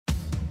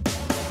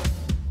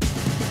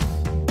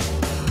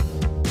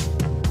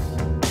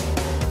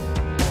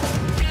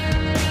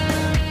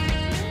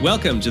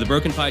Welcome to the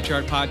Broken Pie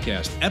Chart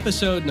Podcast,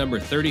 episode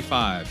number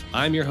 35.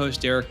 I'm your host,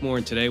 Derek Moore,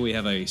 and today we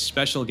have a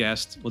special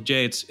guest. Well,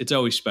 Jay, it's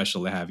always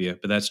special to have you,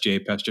 but that's Jay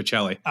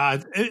Pestrochelli.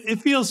 It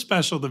feels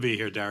special to be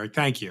here, Derek.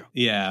 Thank you.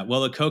 Yeah,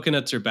 well, the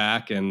coconuts are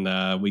back,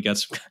 and we got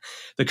some...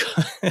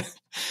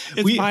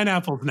 It's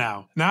pineapples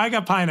now. Now I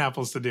got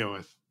pineapples to deal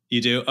with.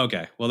 You do?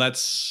 Okay. Well,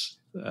 that's...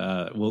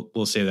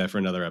 we'll save that for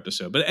another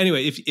episode. But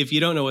anyway, if you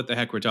don't know what the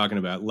heck we're talking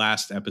about,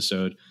 last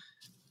episode,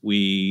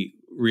 we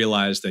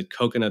realized that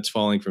coconuts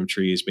falling from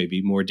trees may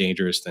be more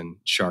dangerous than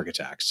shark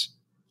attacks,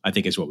 I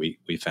think is what we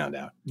found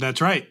out.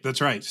 That's right.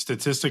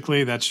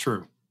 Statistically, that's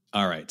true.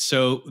 All right.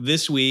 So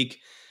this week,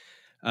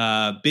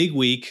 big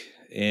week,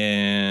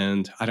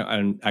 and I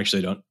don't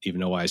even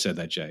know why I said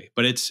that, Jay,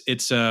 but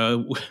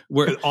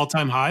we're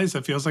all-time highs.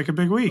 That feels like a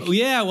big week.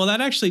 Yeah. Well,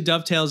 that actually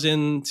dovetails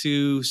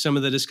into some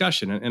of the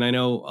discussion. And I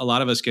know a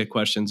lot of us get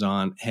questions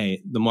on,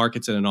 hey, the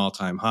market's at an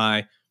all-time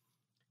high.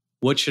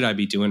 What should I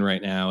be doing right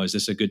now? Is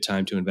this a good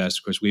time to invest?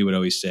 Of course, we would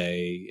always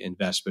say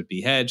invest but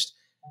be hedged.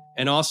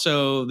 And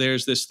also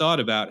there's this thought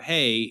about,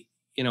 hey,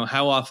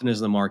 how often is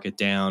the market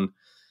down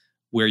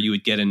where you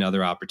would get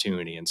another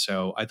opportunity? And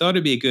so I thought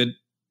it'd be a good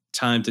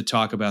time to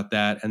talk about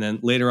that. And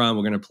then later on,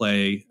 we're going to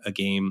play a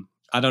game.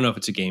 I don't know if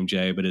it's a game,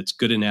 Jay, but it's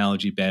good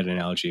analogy, bad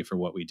analogy for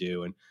what we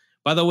do. And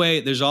by the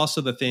way, there's also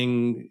the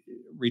thing,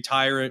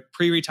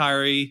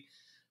 pre-retiree,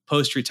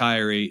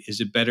 post-retiree,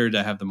 is it better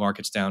to have the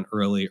markets down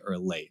early or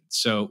late?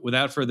 So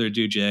without further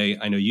ado, Jay,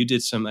 I know you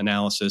did some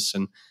analysis,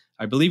 and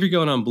I believe you're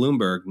going on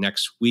Bloomberg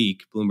next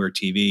week, Bloomberg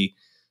TV,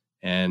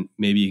 and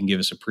maybe you can give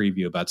us a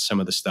preview about some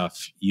of the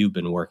stuff you've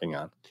been working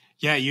on.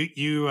 Yeah,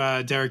 you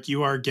Derek,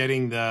 you are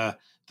getting the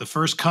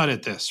first cut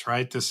at this,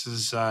 right? This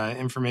is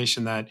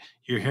information that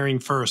you're hearing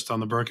first on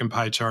the Broken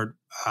Pie Chart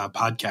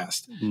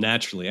podcast.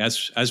 Naturally,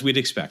 as we'd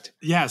expect.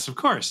 Yes, of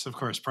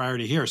course,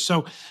 priority here.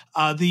 So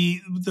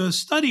the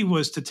study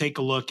was to take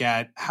a look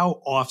at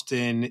how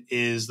often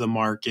is the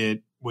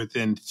market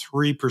within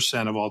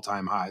 3% of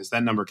all-time highs.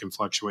 That number can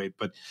fluctuate,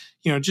 but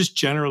just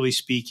generally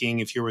speaking,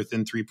 if you're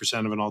within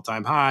 3% of an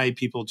all-time high,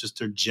 people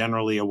just are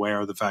generally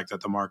aware of the fact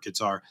that the markets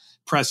are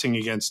pressing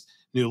against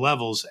new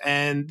levels.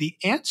 And the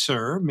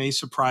answer may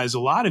surprise a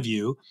lot of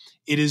you.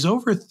 It is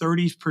over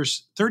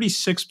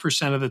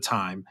 36% of the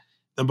time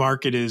the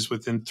market is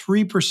within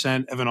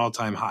 3% of an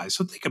all-time high.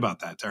 So think about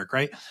that, Derek,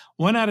 right?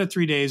 1 out of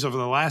 3 days over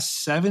the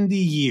last 70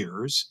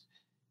 years,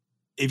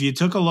 if you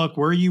took a look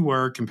where you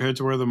were compared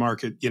to where the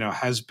market,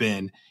 has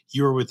been,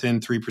 you were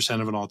within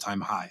 3% of an all-time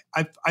high.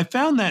 I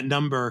found that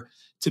number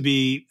to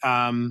be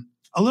a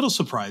little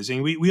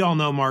surprising. We all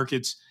know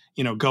markets,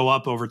 go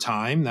up over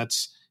time.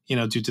 That's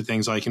due to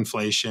things like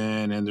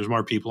inflation, and there's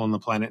more people on the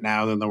planet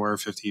now than there were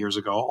 50 years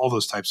ago, all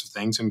those types of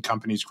things, and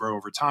companies grow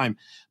over time.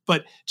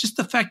 But just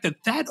the fact that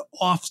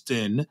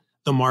often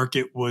the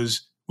market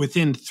was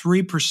within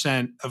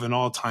 3% of an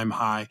all-time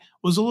high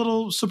was a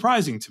little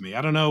surprising to me.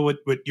 I don't know what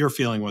your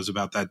feeling was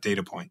about that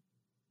data point.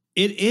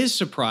 It is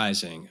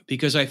surprising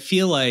because I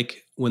feel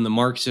like when the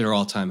markets are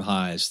all-time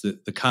highs,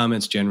 the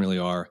comments generally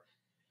are,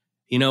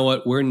 you know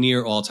what, we're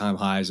near all-time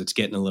highs. It's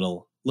getting a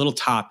little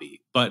toppy.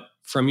 But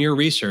from your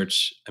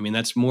research, I mean,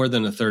 that's more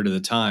than a third of the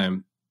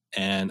time.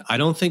 And I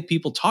don't think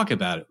people talk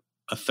about it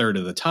a third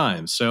of the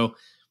time. So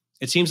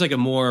it seems like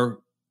more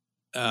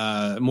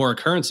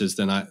occurrences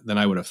than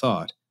I would have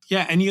thought.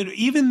 Yeah, and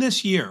even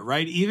this year,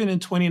 right? Even in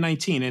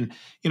 2019, and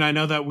I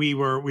know that we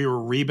were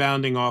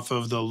rebounding off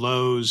of the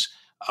lows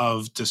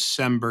of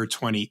December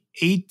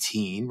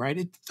 2018, right?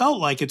 It felt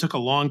like it took a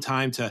long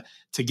time to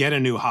get a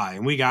new high,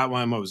 and we got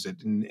one. What was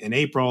it in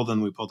April?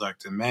 Then we pulled back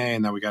in May,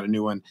 and then we got a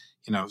new one.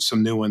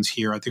 Some new ones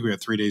here. I think we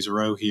had 3 days in a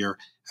row here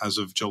as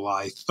of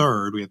July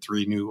 3rd. We had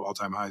 3 new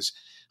all-time highs.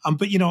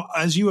 But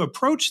as you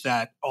approach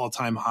that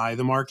all-time high,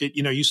 the market,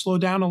 you slow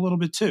down a little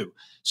bit too.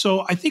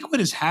 So I think what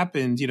has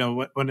happened,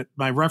 when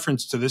my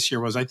reference to this year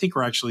was, I think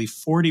we're actually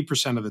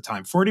 40% of the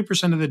time,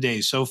 40% of the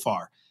days so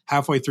far,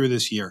 halfway through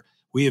this year,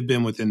 we have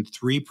been within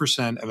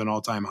 3% of an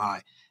all-time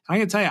high. And I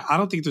can tell you, I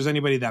don't think there's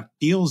anybody that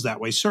feels that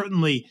way.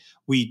 Certainly,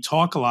 we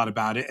talk a lot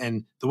about it,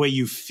 and the way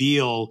you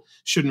feel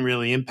shouldn't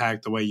really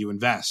impact the way you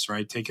invest,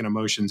 right? Taking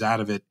emotions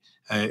out of it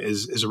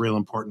is a real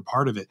important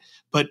part of it.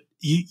 But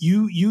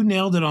you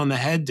nailed it on the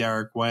head,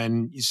 Derek,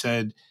 when you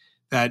said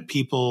that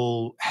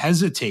people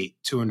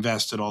hesitate to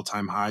invest at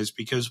all-time highs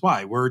because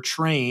why? We're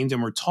trained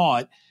and we're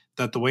taught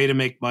that the way to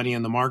make money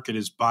in the market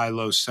is buy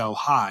low, sell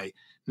high,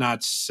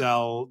 not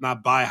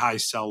buy high,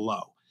 sell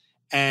low.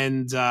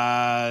 And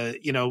so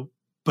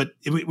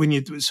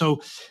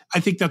I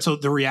think that's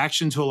the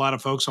reaction to a lot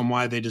of folks on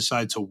why they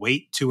decide to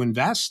wait to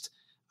invest.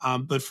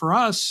 But for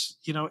us,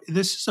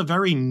 this is a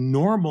very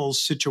normal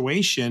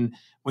situation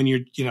when you're,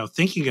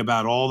 thinking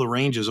about all the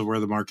ranges of where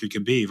the market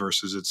could be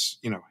versus its,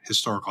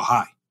 historical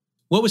high.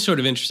 What was sort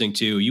of interesting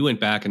too, you went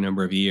back a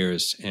number of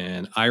years,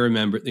 and I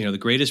remember, the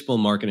greatest bull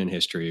market in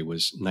history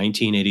was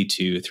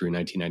 1982 through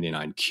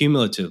 1999.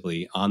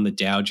 Cumulatively on the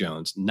Dow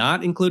Jones,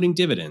 not including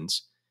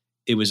dividends,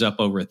 it was up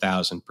over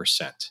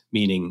 1,000%,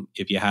 meaning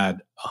if you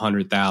had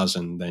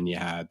 100,000, then you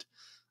had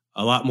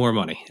a lot more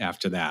money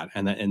after that.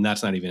 And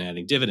that's not even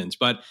adding dividends.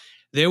 But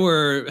There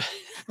were,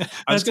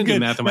 I was going to do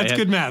math in my head. That's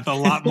good math. A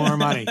lot more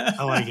money.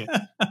 I like it.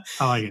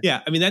 I like it.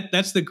 Yeah. I mean,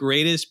 that's the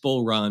greatest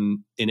bull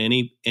run in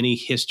any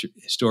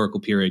historical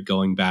period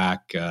going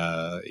back,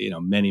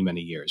 many,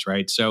 many years.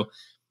 Right. So,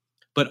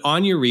 but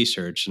on your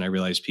research, and I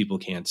realize people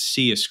can't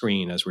see a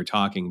screen as we're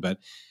talking, but,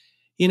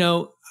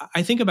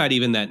 I think about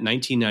even that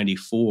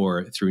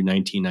 1994 through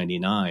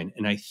 1999.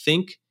 And I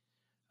think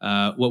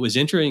what was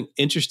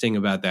interesting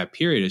about that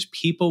period is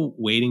people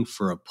waiting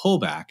for a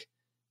pullback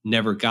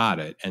never got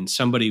it. And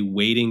somebody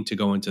waiting to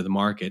go into the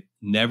market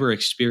never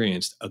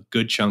experienced a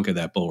good chunk of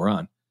that bull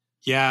run.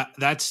 Yeah,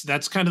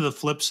 that's kind of the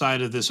flip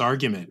side of this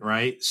argument,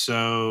 right?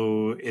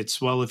 So it's,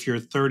 well, if you're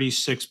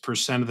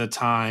 36% of the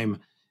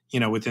time,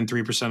 within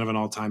 3% of an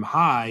all-time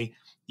high,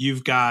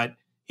 you've got,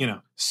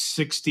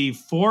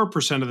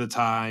 64% of the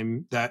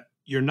time that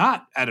you're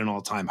not at an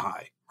all-time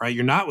high, right?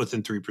 You're not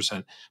within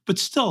 3%. But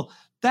still,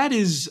 that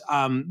is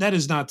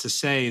not to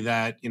say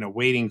that,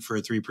 waiting for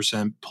a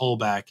 3%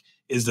 pullback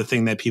is the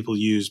thing that people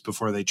use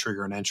before they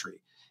trigger an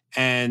entry.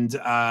 And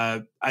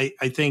I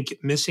think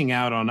missing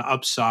out on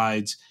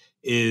upsides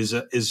is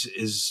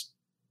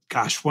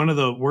one of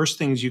the worst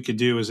things you could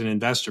do as an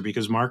investor,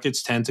 because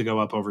markets tend to go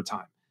up over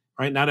time,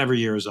 right? Not every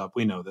year is up.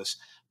 We know this,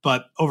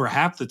 but over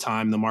half the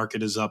time the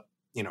market is up,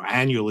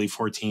 annually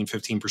 14,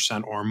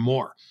 15% or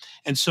more.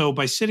 And so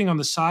by sitting on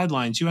the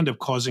sidelines, you end up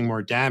causing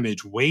more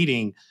damage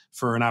waiting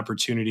for an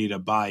opportunity to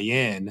buy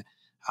in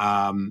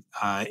a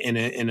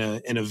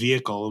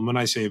vehicle. And when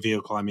I say a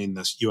vehicle, I mean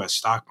the U.S.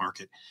 stock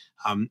market,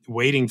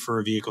 waiting for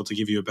a vehicle to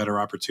give you a better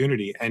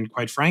opportunity. And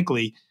quite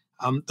frankly,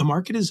 the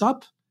market is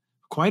up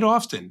quite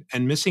often,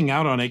 and missing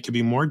out on it could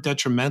be more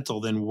detrimental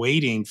than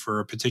waiting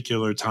for a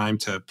particular time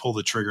to pull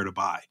the trigger to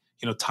buy.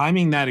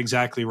 Timing that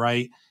exactly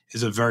right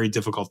is a very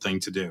difficult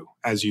thing to do,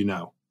 as you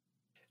know.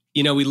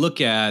 We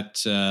look at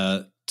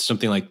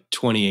something like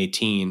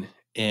 2018,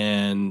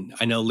 and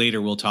I know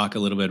later we'll talk a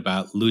little bit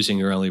about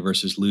losing early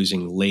versus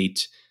losing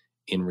late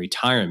in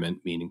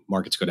retirement, meaning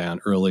markets go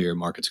down earlier,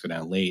 markets go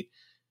down late.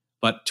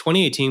 But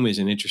 2018 was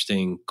an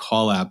interesting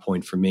call-out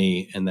point for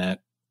me, and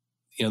that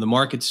the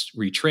markets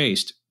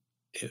retraced.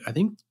 I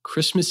think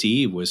Christmas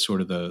Eve was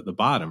sort of the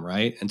bottom,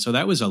 right? And so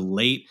that was a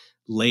late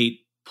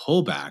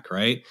pullback,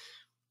 right?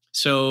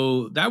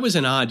 So that was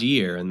an odd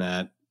year in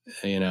that,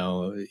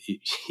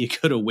 you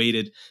could have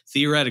waited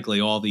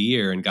theoretically all the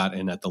year and got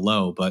in at the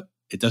low, but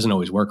it doesn't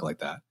always work like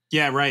that.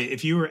 Yeah, right.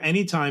 If you were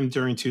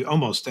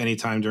almost any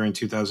time during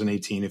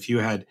 2018, if you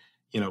had,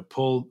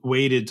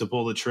 waited to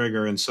pull the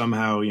trigger and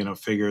somehow,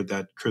 figured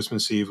that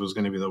Christmas Eve was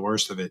going to be the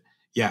worst of it,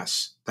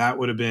 yes, that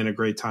would have been a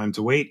great time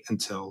to wait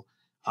until.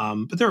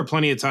 But there were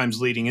plenty of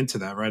times leading into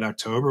that, right?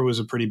 October was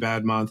a pretty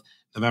bad month.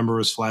 November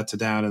was flat to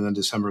down, and then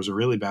December was a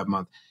really bad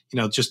month.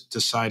 Just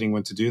deciding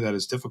when to do that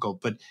is difficult.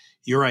 But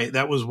you're right.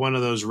 That was one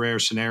of those rare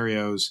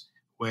scenarios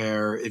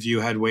where if you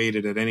had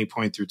waited at any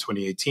point through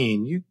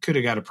 2018, you could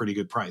have got a pretty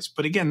good price.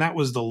 But again, that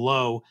was the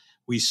low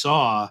we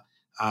saw.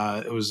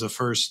 It was the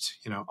first,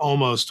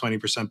 almost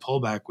 20%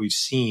 pullback we've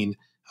seen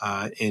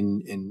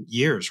in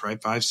years, right?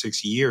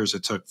 5-6 years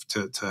it took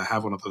to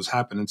have one of those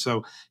happen. And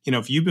so,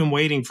 if you've been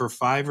waiting for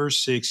 5 or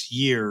 6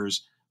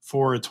 years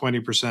for a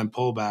 20%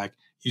 pullback,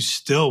 you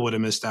still would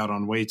have missed out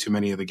on way too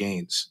many of the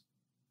gains.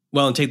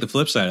 Well, and take the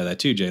flip side of that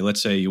too, Jay.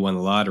 Let's say you won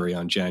the lottery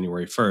on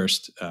January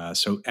 1st.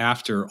 So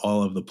after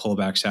all of the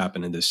pullbacks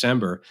happened in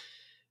December,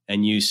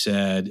 and you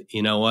said,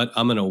 you know what,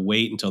 I'm going to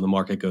wait until the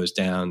market goes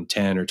down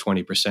 10 or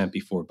 20%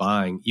 before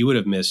buying, you would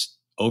have missed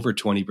over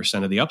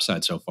 20% of the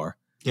upside so far.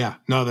 Yeah,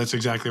 no, that's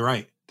exactly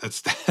right.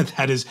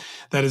 That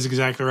is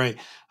exactly right.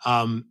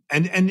 And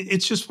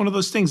it's just one of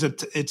those things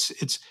that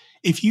it's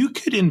if you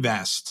could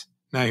invest.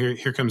 Now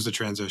here comes the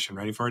transition.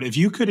 Ready for it? If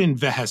you could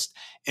invest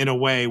in a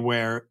way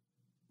where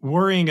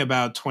worrying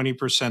about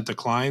 20%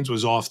 declines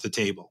was off the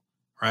table,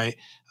 right?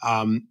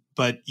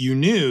 But you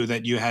knew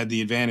that you had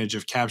the advantage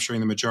of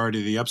capturing the majority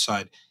of the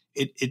upside.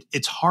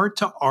 It's hard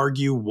to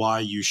argue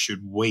why you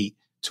should wait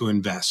to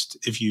invest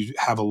if you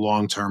have a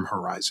long-term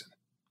horizon,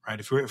 right?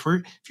 If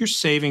you're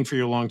saving for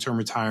your long-term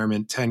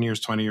retirement, 10 years,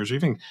 20 years, or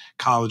even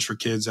college for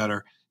kids that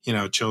are,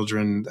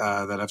 children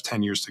that have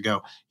 10 years to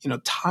go,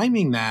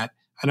 timing that.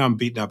 I know I'm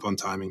beating up on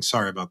timing.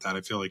 Sorry about that.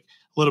 I feel like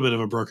a little bit of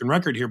a broken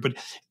record here, but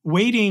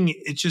waiting,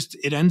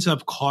 it ends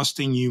up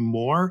costing you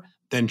more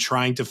than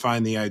trying to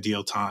find the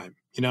ideal time.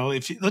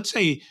 If let's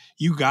say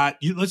you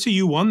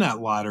won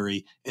that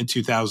lottery in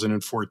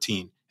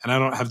 2014, and I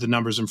don't have the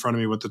numbers in front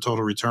of me what the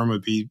total return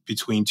would be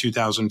between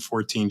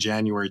 2014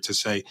 January to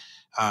say,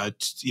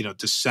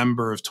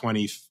 December of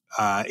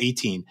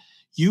 2018,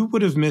 you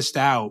would have missed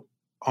out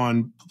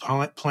on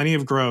plenty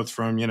of growth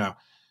from,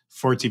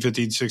 14,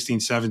 15,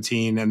 16,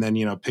 17, and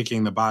then,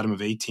 picking the bottom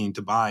of 18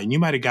 to buy. And you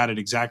might have got it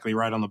exactly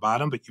right on the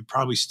bottom, but you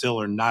probably still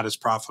are not as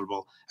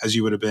profitable as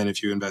you would have been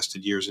if you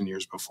invested years and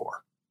years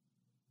before.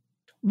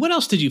 What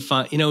else did you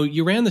find?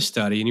 You ran the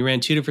study, and you ran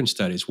 2 different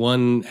studies.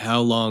 One,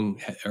 how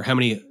long or how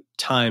many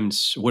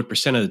times, what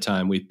percent of the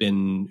time we've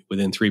been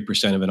within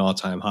 3% of an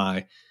all-time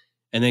high.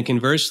 And then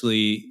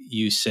conversely,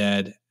 you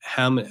said,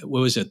 what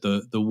was it?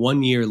 The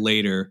 1 year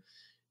later,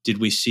 did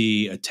we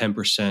see a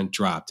 10%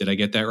 drop? Did I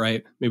get that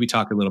right? Maybe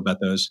talk a little about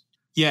those.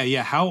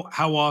 Yeah. How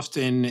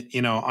often,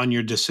 on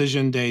your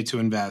decision day to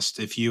invest,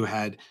 if you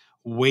had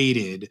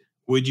waited,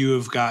 would you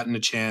have gotten a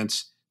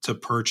chance to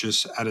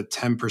purchase at a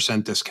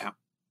 10% discount?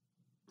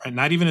 Right?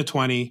 Not even a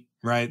 20,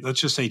 right?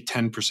 Let's just say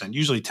 10%.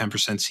 Usually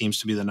 10% seems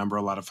to be the number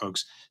a lot of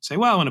folks say,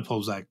 well, when it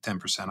pulls back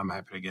 10%, I'm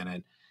happy to get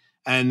in.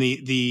 And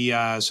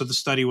so the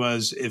study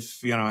was,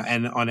 if,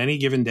 and on any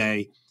given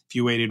day, if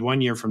you waited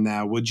 1 year from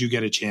now, would you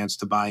get a chance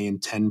to buy in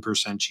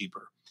 10%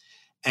 cheaper?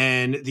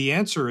 And the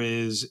answer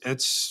is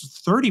it's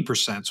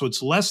 30%. So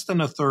it's less than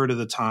a third of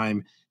the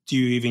time do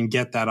you even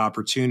get that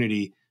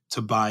opportunity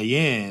to buy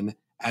in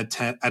at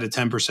a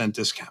 10%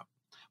 discount,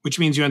 which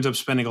means you end up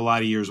spending a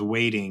lot of years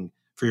waiting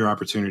for your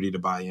opportunity to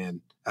buy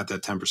in at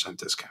that 10%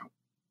 discount.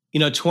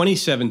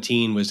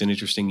 2017 was an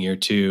interesting year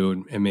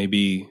too, and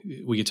maybe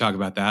we could talk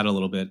about that a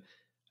little bit.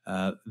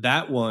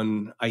 That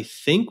one, I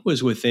think,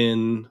 was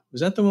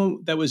that the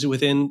one that was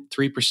within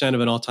 3%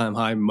 of an all-time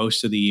high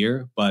most of the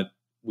year, but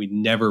we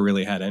never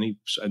really had any.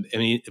 I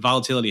mean,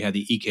 volatility had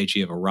the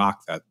EKG of a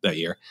rock that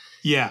year.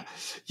 Yeah.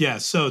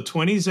 So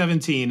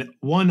 2017,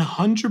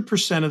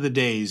 100% of the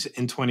days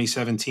in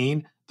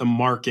 2017, the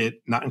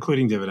market, not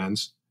including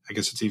dividends, I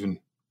guess it's even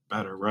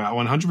better, right?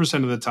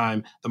 100% of the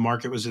time, the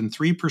market was in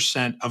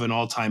 3% of an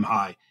all-time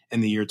high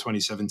in the year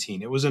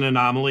 2017. It was an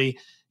anomaly,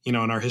 in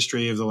our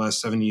history of the last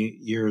 70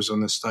 years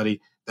on this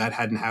study, that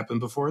hadn't happened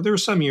before. There were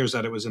some years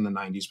that it was in the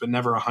 90s, but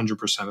never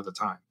 100% of the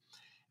time.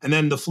 And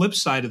then the flip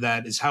side of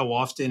that is how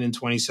often in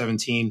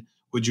 2017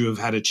 would you have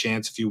had a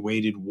chance if you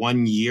waited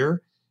 1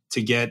 year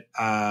to get,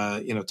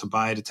 to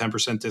buy at a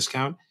 10%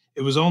 discount?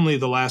 It was only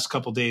the last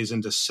couple of days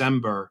in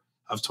December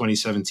of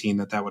 2017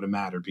 that would have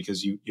mattered,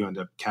 because you end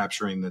up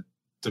capturing the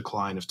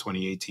decline of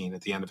 2018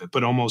 at the end of it.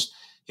 But almost,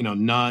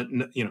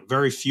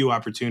 very few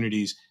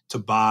opportunities to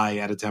buy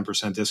at a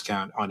 10%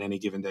 discount on any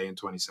given day in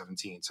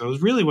 2017. So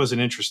it really was an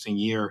interesting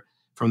year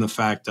from the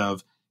fact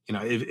of,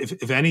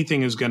 if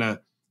anything is going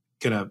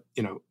to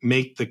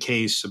make the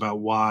case about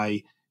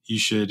why you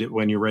should,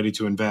 when you're ready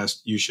to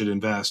invest, you should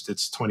invest.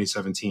 It's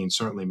 2017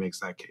 certainly makes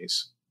that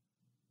case.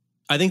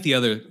 I think the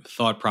other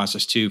thought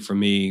process too, for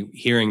me,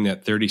 hearing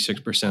that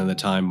 36% of the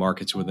time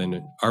markets are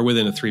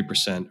within a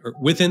 3% or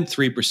within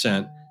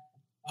 3%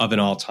 of an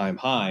all-time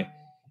high,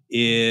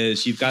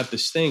 is you've got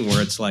this thing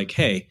where it's like,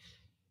 hey,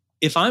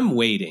 if I'm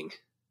waiting,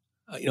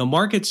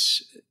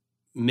 markets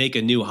make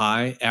a new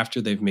high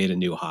after they've made a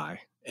new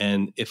high.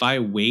 And if I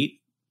wait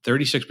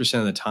 36%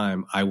 of the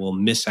time, I will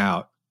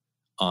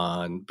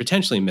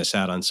potentially miss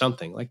out on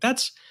something. Like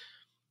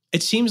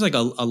it seems like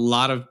a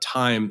lot of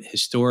time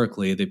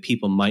historically that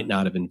people might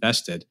not have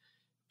invested,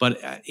 but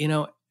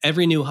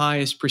every new high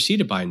is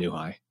preceded by a new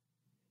high.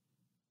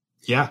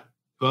 Yeah,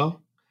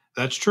 well,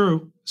 that's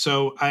true.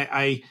 So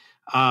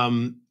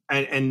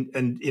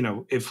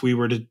if we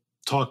were to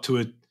talk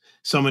to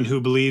someone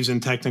who believes in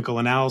technical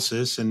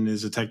analysis and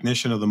is a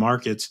technician of the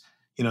markets,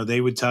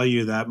 they would tell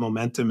you that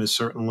momentum is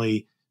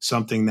certainly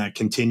something that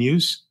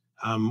continues.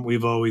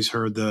 We've always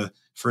heard the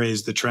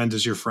phrase, the trend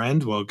is your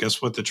friend. Well,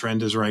 guess what the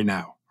trend is right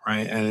now,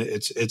 right? And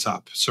it's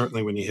up,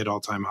 certainly when you hit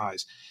all-time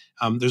highs.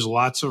 There's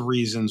lots of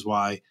reasons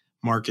why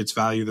markets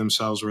value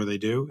themselves where they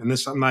do. And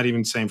this, I'm not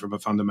even saying from a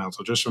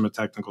fundamental, just from a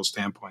technical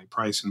standpoint,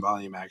 price and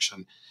volume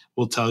action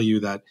will tell you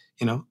that,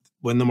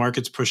 when the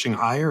market's pushing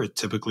higher, it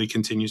typically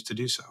continues to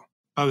do so.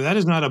 Oh, that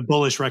is not a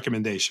bullish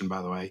recommendation, by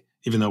the way,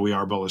 even though we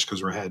are bullish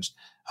because we're hedged.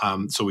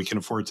 So we can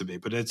afford to be.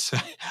 But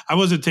I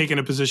wasn't taking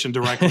a position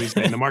directly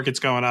saying the market's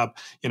going up,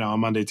 on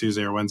Monday,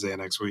 Tuesday, or Wednesday of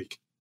next week.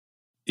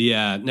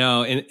 Yeah,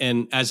 no.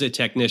 And as a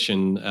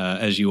technician,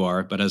 as you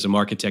are, but as a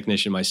market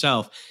technician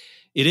myself,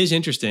 it is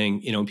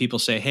interesting, when people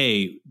say,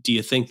 hey, do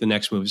you think the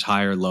next move is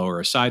higher, lower,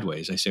 or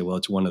sideways? I say, well,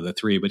 it's one of the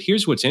three. But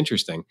here's what's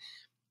interesting.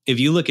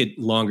 If you look at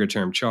longer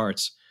term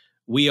charts,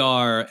 we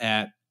are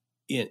at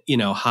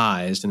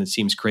highs, and it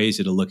seems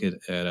crazy to look at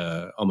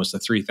almost a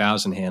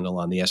 3,000 handle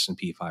on the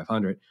S&P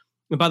 500.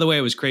 And by the way,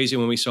 it was crazy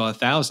when we saw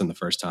 1,000 the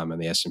first time on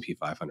the S&P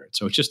 500.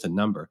 So it's just a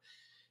number.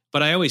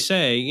 But I always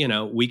say,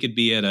 we could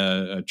be at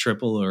a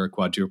triple or a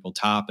quadruple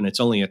top, and it's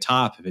only a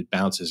top if it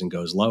bounces and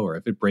goes lower.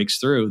 If it breaks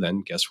through,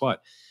 then guess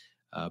what?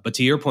 But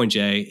to your point,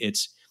 Jay,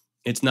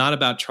 it's not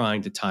about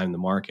trying to time the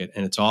market,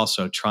 and it's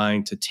also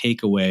trying to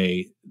take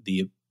away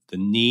the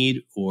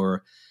need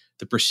or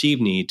the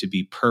perceived need to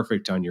be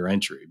perfect on your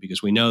entry,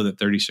 because we know that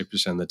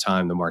 36% of the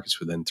time the market's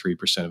within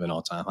 3% of an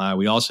all-time high.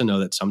 We also know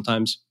that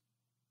sometimes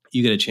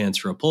you get a chance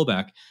for a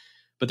pullback,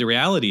 but the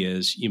reality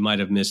is you might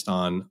have missed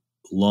on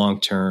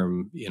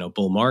long-term,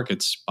 bull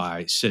markets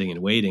by sitting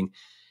and waiting.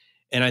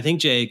 And I think,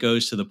 Jay, it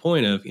goes to the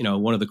point of,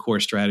 one of the core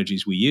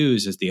strategies we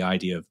use is the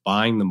idea of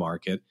buying the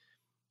market,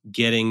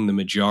 getting the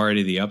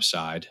majority of the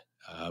upside,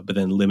 but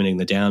then limiting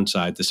the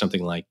downside to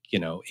something like,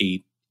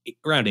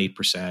 around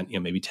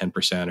 8%, maybe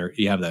 10%, or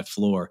you have that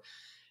floor.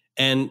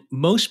 And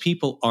most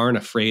people aren't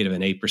afraid of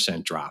an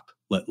 8% drop.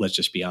 Let's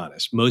just be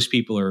honest. Most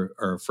people are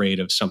afraid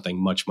of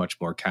something much, much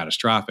more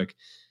catastrophic.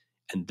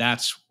 And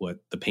that's what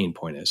the pain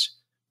point is.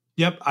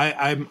 Yep,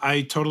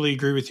 I totally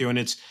agree with you, and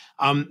it's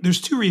there's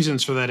two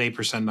reasons for that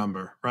 8%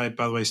 number, right?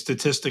 By the way,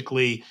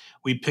 statistically,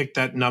 we picked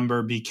that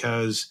number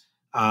because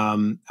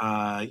 1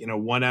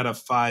 out of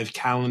 5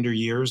 calendar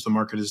years the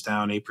market is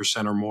down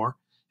 8% or more,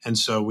 and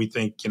so we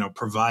think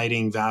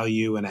providing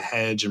value and a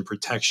hedge and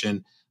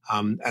protection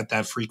at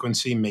that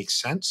frequency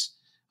makes sense.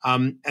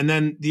 And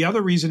then the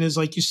other reason is,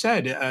 like you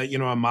said,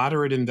 a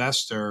moderate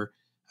investor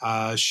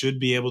should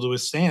be able to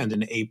withstand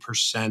an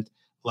 8%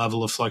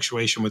 level of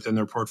fluctuation within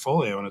their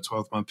portfolio in a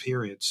 12-month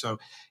period. So,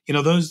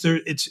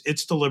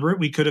 it's deliberate.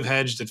 We could have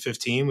hedged at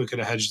 15, we could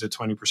have hedged at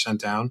 20%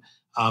 down.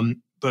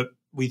 But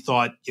we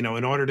thought, in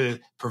order to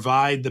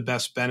provide the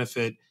best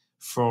benefit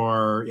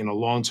for,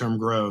 long-term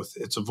growth,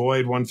 it's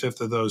avoid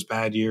 1/5 of those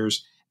bad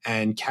years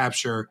and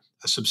capture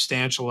a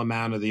substantial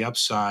amount of the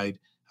upside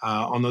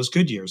on those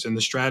good years. And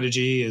the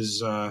strategy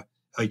is,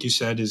 like you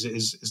said,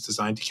 is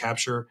designed to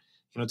capture,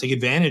 take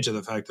advantage of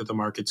the fact that the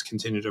markets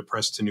continue to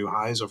press to new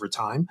highs over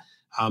time.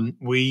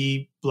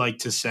 We like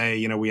to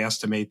say, we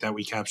estimate that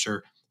we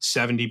capture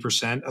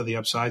 70% of the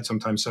upside,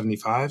 sometimes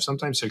 75,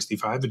 sometimes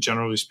 65, but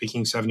generally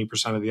speaking,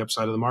 70% of the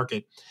upside of the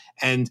market.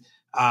 And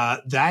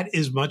that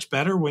is much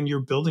better when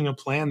you're building a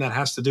plan that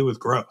has to do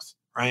with growth,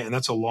 right? And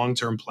that's a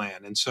long-term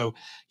plan. And so,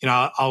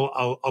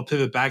 I'll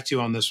pivot back to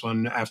you on this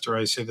one after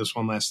I say this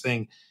one last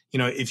thing.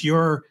 If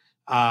your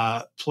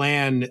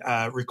plan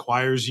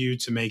requires you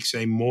to make,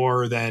 say,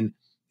 more than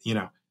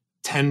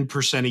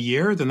 10% a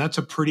year, then that's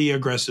a pretty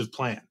aggressive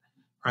plan,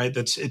 right?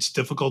 It's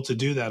difficult to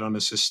do that on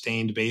a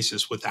sustained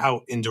basis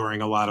without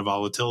enduring a lot of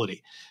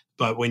volatility.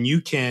 But when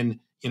you can,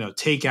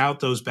 take out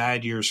those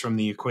bad years from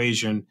the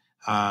equation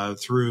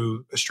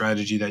through a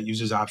strategy that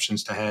uses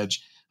options to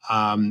hedge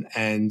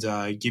and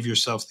give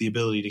yourself the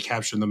ability to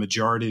capture the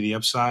majority of the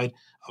upside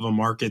of a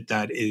market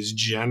that is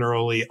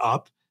generally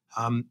up,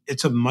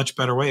 it's a much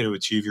better way to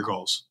achieve your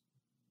goals.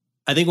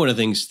 I think one of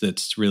the things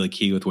that's really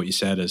key with what you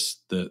said is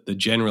the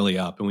generally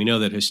up. And we know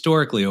that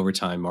historically over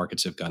time,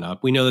 markets have gone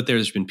up. We know that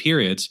there's been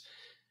periods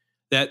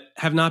that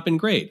have not been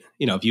great.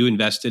 If you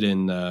invested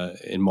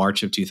in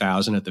March of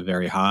 2000 at the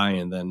very high,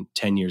 and then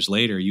 10 years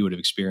later, you would have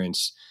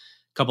experienced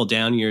a couple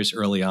down years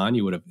early on.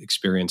 You would have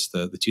experienced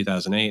the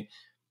 2008.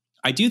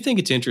 I do think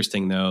it's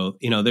interesting, though.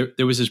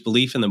 There was this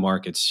belief in the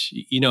markets.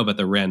 About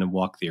the random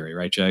walk theory,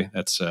 right, Jay?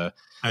 That's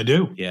I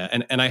do. Yeah,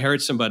 and I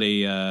heard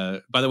somebody.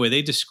 By the way,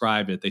 they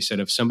described it. They said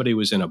if somebody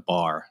was in a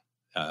bar,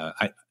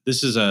 I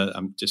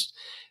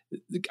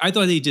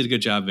thought he did a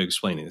good job of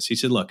explaining this. He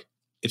said, "Look,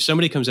 if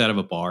somebody comes out of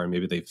a bar and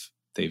maybe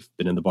they've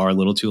been in the bar a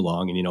little too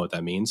long, and you know what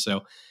that means,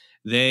 so."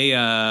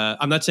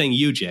 I'm not saying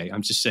you, Jay.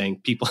 I'm just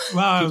saying people.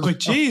 Well, I was like,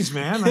 geez,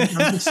 man,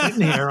 I'm just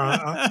sitting here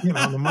on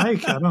the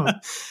mic. I don't.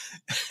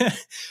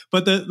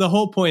 But the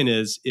whole point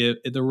is, if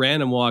the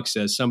random walk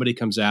says somebody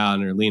comes out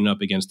and they're leaning up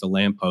against a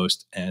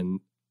lamppost, and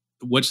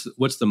what's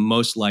the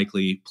most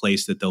likely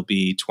place that they'll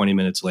be 20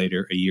 minutes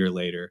later, a year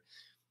later,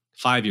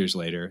 5 years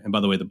later? And by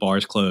the way, the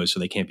bar's closed, so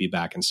they can't be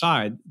back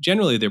inside.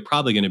 Generally, they're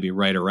probably going to be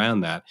right around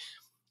that.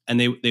 And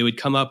they would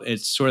come up,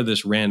 it's sort of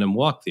this random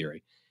walk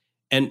theory.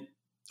 And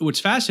what's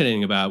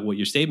fascinating about what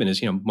your statement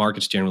is,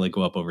 markets generally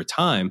go up over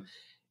time.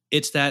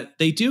 It's that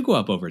they do go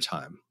up over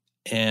time.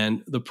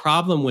 And the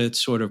problem with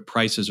sort of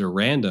prices are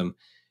random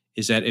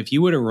is that if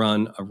you were to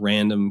run a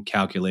random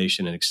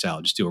calculation in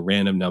Excel, just do a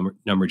random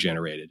number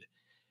generated,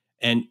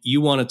 and you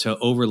wanted to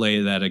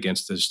overlay that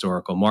against the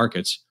historical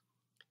markets,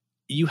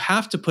 you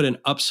have to put an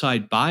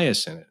upside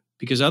bias in it,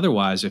 because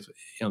otherwise, if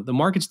the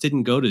markets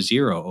didn't go to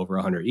zero over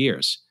 100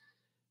 years.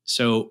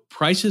 So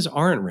prices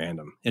aren't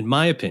random, in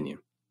my opinion.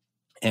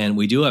 And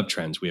we do have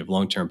trends. We have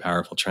long-term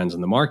powerful trends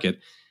in the market.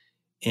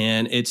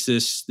 And it's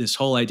this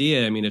whole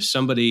idea. I mean, if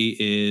somebody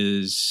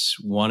is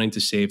wanting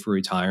to save for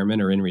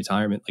retirement or in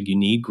retirement, like, you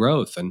need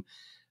growth. And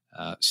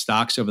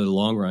stocks over the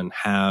long run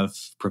have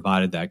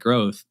provided that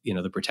growth.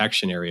 The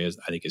protection area,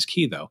 I think, is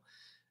key, though.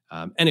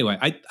 Anyway,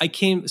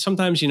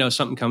 sometimes,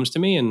 something comes to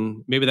me,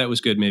 and maybe that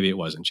was good, maybe it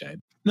wasn't, Jay.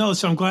 No,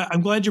 so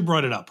I'm glad you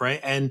brought it up, right?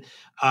 And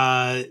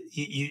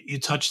you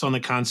touched on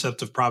the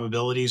concept of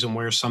probabilities and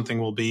where something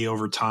will be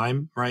over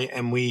time, right?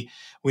 And we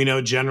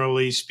know,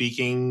 generally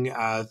speaking,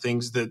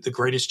 things that the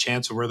greatest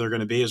chance of where they're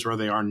going to be is where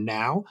they are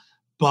now.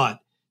 But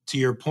to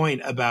your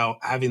point about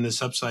having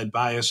this upside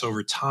bias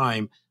over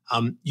time,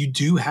 you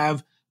do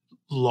have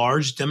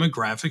large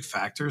demographic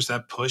factors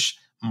that push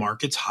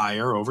markets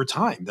higher over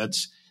time.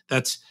 That's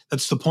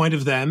the point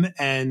of them.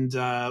 And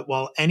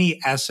while any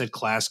asset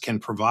class can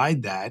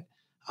provide that,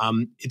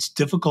 it's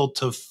difficult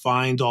to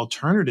find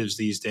alternatives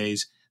these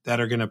days that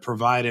are going to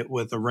provide it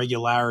with a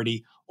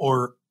regularity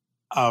or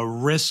a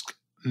risk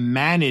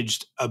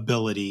managed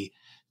ability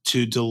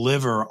to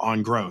deliver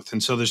on growth.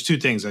 And so there's two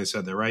things I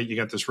said there, right? You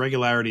got this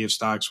regularity of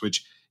stocks,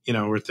 which,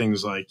 are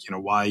things like,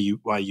 why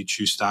you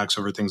choose stocks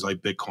over things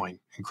like Bitcoin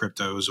and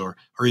cryptos or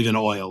even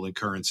oil and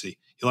currency.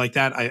 You like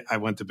that? I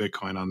went to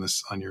Bitcoin on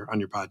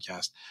your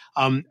podcast.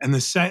 And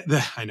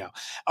I know.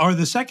 Or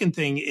the second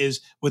thing is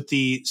with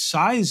the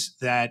size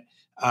that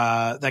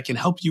can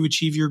help you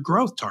achieve your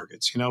growth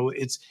targets.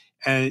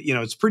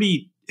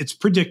 It's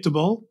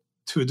predictable.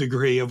 to a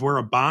degree of where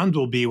a bond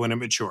will be when it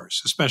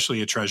matures,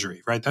 especially a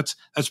treasury, right? That's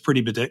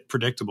pretty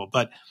predictable.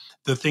 But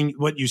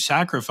what you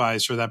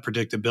sacrifice for that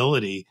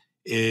predictability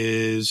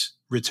is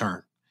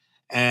return,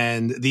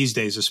 and these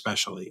days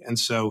especially. And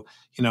so,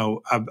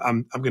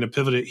 I'm going to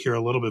pivot it here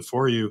a little bit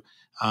for you,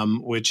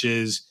 which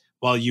is,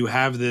 while you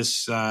have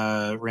this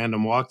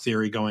random walk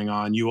theory going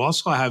on, you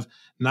also have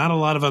not a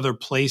lot of other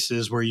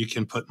places where you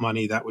can put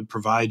money that would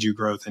provide you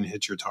growth and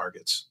hit your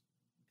targets.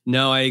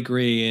 No, I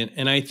agree.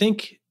 And I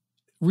think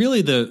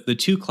really the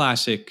two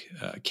classic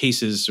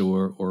cases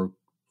or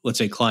let's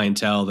say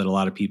clientele that a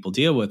lot of people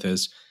deal with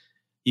is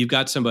you've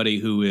got somebody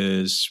who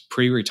is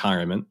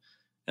pre-retirement,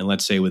 and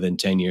let's say within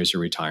 10 years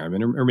of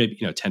retirement, or maybe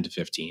 10 to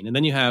 15. And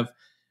then you have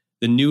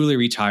the newly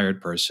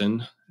retired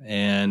person.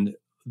 And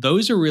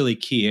those are really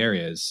key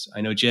areas.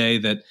 I know, Jay,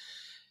 that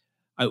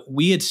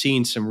we had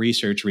seen some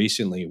research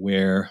recently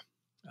where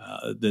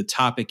the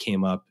topic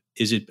came up.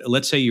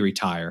 Let's say you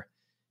retire,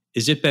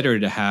 is it better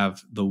to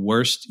have the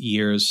worst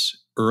years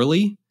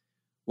early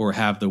or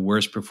have the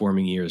worst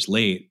performing years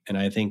late? And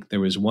I think there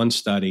was one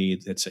study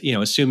that's,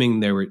 assuming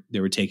they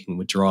were taking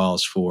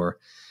withdrawals for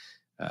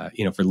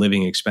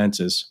living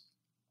expenses.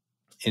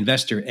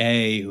 Investor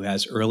A, who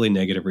has early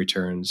negative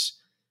returns,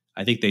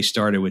 I think they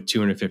started with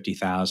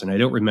 250,000. I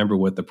don't remember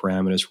what the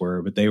parameters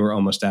were, but they were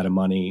almost out of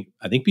money,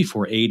 I think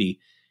before 80.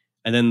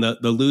 And then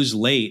the lose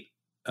late,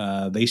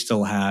 they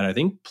still had, I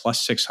think,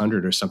 plus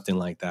 600 or something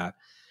like that.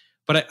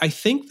 But I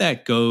think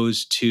that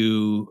goes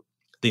to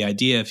the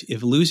idea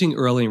if losing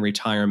early in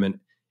retirement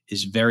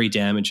is very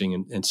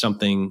damaging and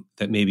something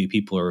that maybe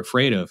people are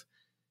afraid of,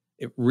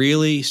 it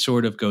really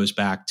sort of goes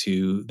back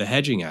to the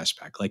hedging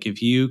aspect. Like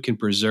if you can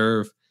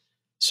preserve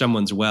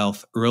someone's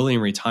wealth early in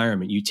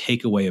retirement, you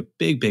take away a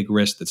big, big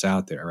risk that's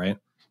out there, right?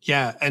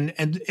 Yeah. And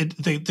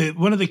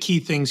one of the key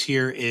things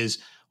here is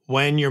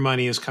when your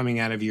money is coming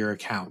out of your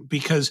account,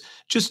 because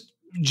just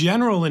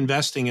general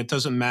investing, it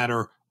doesn't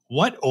matter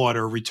what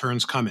order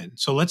returns come in.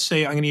 So let's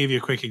say, I'm going to give you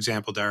a quick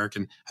example, Derek,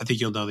 and I think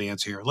you'll know the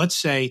answer here. Let's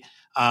say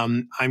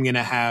I'm going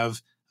to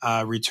have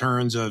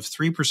returns of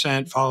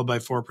 3%, followed by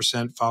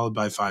 4%, followed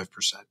by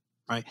 5%,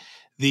 right?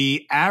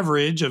 The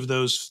average of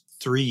those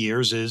 3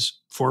 years is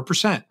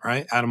 4%,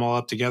 right? Add them all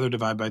up together,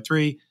 divide by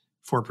 3,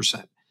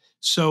 4%.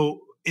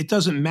 So it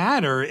doesn't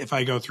matter if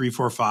I go 3,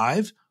 4,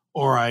 5,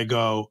 or I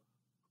go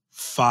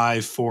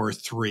 5, 4,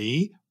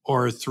 3,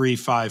 or 3,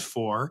 5,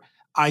 4.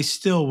 I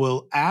still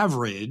will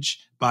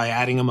average by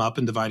adding them up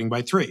and dividing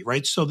by 3,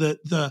 right? So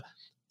the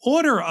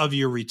order of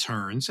your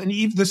returns, and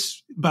even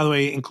this, by the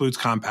way, includes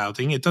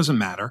compounding. It doesn't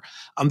matter.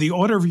 The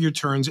order of your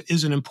returns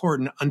isn't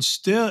important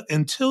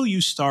until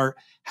you start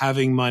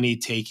having money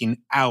taken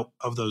out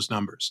of those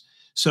numbers.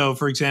 So,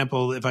 for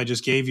example, if I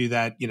just gave you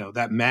that,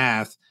 that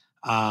math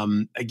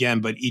again,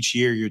 but each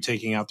year you're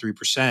taking out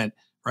 3%,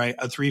 right?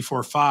 A 3,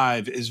 4,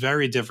 5 is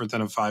very different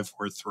than a 5,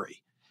 4,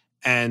 3,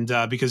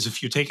 and because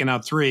if you're taking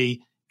out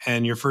 3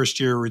 and your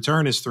first year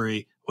return is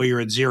 3, well, you're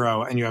at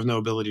 0 and you have no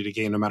ability to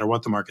gain no matter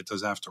what the market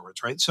does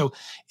afterwards, right? So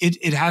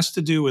it has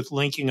to do with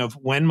linking of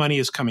when money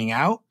is coming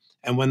out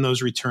and when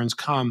those returns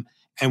come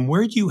and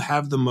where do you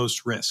have the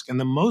most risk. And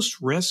the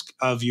most risk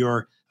of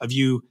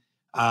you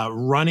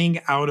running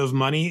out of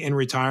money in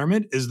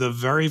retirement is the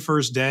very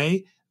first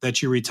day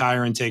that you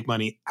retire and take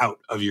money out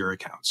of your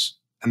accounts.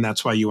 And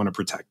that's why you want to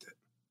protect it.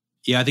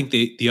 Yeah, I think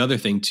the other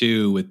thing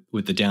too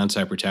with the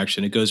downside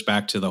protection, it goes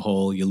back to the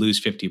whole you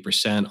lose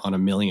 50% on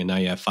 $1 million, now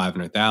you have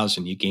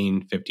 500,000, you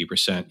gain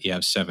 50%, you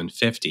have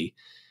 750.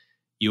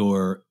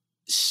 Your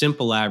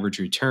simple average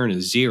return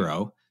is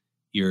 0.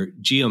 Your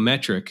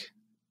geometric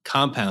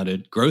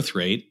compounded growth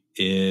rate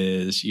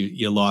is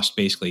you lost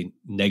basically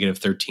negative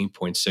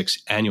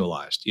 13.6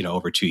 annualized,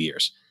 over 2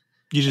 years.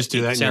 You just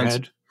do that in your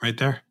head right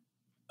there?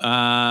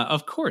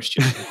 Of course,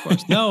 Jim. Of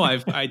course. No, I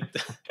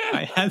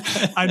had.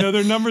 I know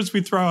they're numbers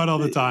we throw out all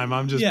the time.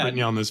 I'm just putting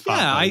you on the spot.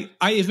 Yeah,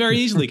 I very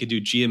easily could do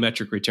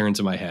geometric returns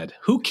in my head.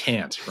 Who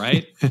can't,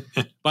 right?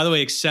 By the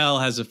way, Excel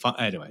has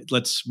anyway.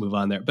 Let's move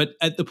on there. But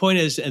the point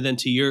is, and then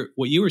to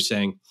what you were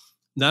saying,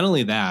 not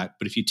only that,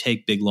 but if you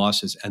take big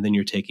losses and then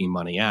you're taking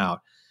money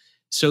out.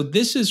 So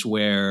this is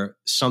where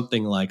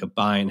something like a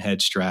buy and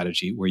hedge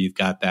strategy, where you've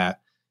got that,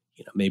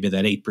 maybe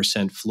that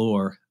 8%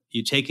 floor,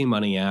 you're taking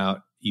money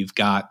out, you've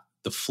got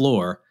the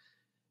floor,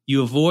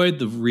 you avoid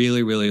the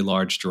really, really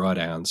large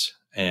drawdowns.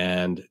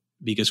 And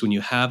because when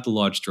you have the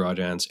large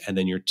drawdowns and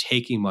then you're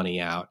taking money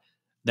out,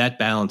 that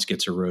balance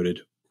gets eroded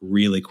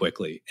really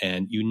quickly.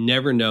 And you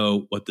never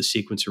know what the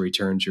sequence of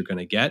returns you're going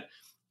to get.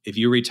 If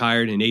you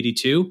retired in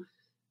 82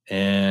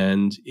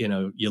 and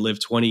you live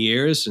 20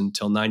 years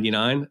until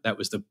 99, that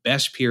was the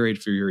best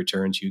period for your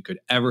returns you could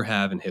ever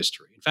have in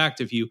history. In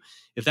fact,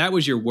 if that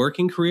was your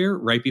working career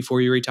right before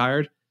you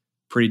retired,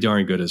 pretty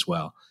darn good as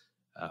well.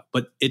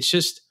 But it's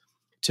just,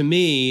 to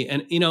me,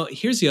 and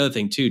here's the other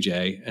thing too,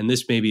 Jay, and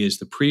this maybe is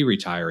the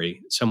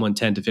pre-retiree, someone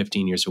 10 to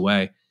 15 years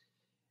away.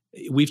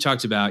 We've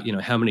talked about,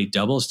 how many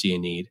doubles do you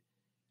need?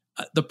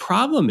 The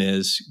problem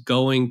is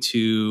going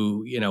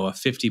to, a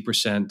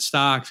 50%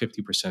 stock,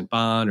 50%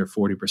 bond, or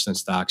 40%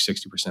 stock,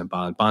 60%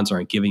 bond. Bonds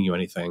aren't giving you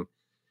anything.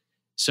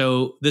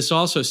 So this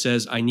also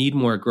says I need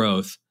more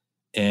growth,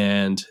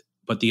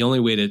 but the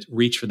only way to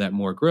reach for that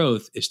more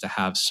growth is to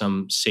have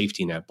some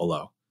safety net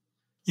below.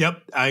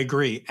 Yep, I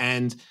agree.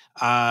 And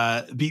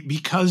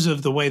because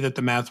of the way that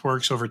the math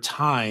works over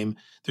time,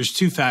 there's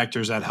two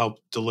factors that help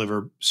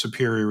deliver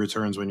superior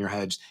returns when you're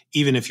hedged,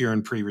 even if you're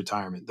in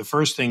pre-retirement. The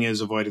first thing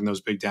is avoiding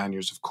those big down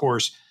years, of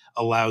course,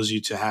 allows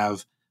you to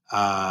have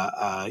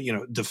a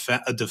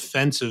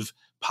defensive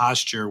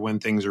posture when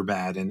things are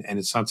bad. And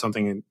it's not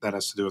something that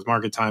has to do with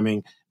market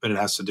timing, but it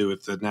has to do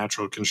with the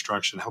natural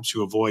construction. It helps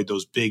you avoid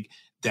those big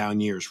down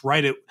years,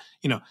 right?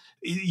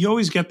 You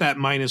always get that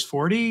minus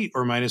 40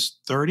 or minus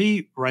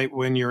 30, right?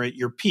 When you're at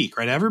your peak,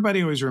 right?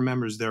 Everybody always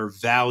remembers their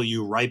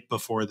value right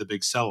before the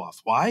big sell-off.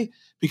 Why?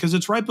 Because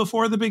it's right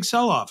before the big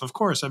sell-off, of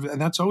course.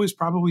 And that's always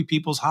probably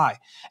people's high.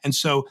 And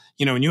so,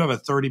 when you have a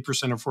 30%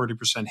 or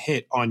 40%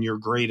 hit on your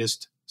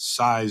greatest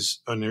size,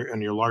 on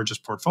your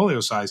largest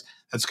portfolio size,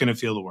 that's going to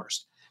feel the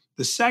worst.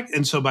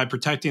 And so by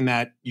protecting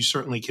that, you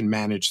certainly can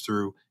manage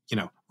through,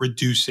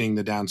 reducing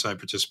the downside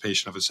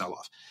participation of a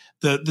sell-off.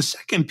 The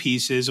second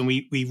piece is, and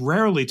we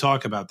rarely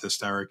talk about this,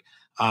 Derek,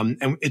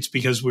 and it's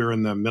because we're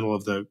in the middle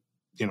of the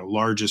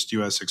largest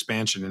U.S.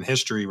 expansion in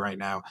history right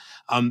now.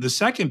 The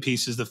second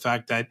piece is the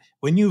fact that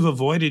when you've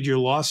avoided your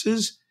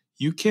losses,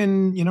 you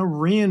can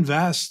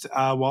reinvest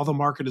while the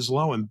market is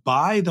low and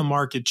buy the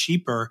market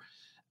cheaper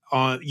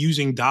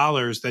using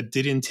dollars that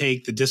didn't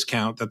take the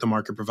discount that the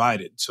market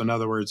provided. So in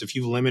other words, if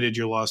you've limited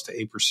your loss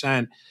to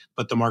 8%,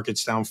 but the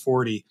market's down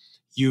 40%,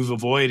 you've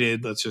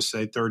avoided, let's just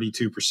say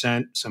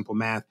 32%, simple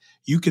math.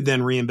 You could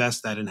then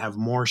reinvest that and have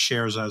more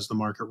shares as the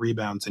market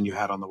rebounds than you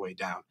had on the way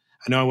down.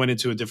 I know I went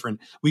into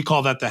we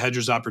call that the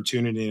hedger's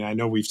opportunity. And I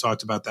know we've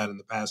talked about that in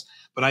the past,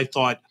 but I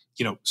thought,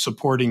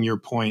 supporting your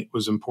point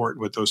was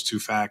important with those two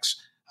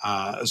facts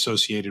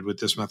associated with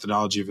this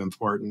methodology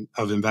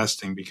of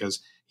investing, because,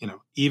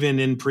 even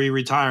in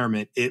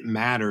pre-retirement, it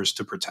matters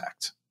to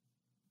protect.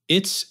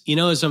 It's,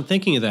 as I'm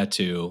thinking of that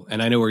too,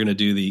 and I know we're going to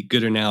do the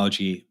good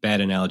analogy, bad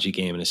analogy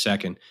game in a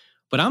second,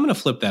 but I'm going to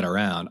flip that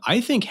around.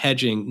 I think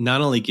hedging not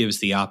only gives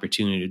the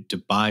opportunity to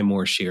buy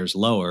more shares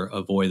lower,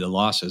 avoid the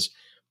losses,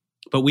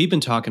 but we've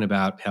been talking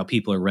about how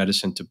people are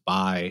reticent to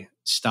buy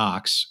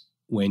stocks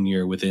when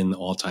you're within the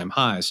all-time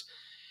highs.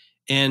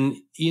 And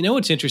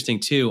what's interesting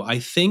too, I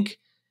think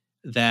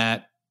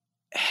that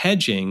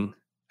having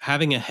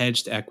a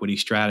hedged equity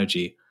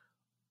strategy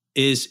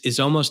is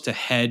almost a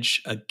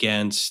hedge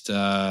against, it's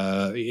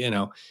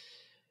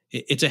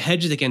a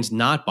hedge against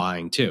not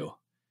buying too.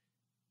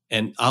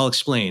 And I'll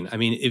explain. I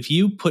mean, if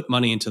you put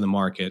money into the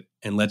market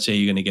and let's say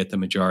you're going to get the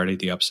majority of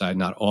the upside,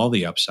 not all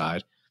the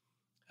upside,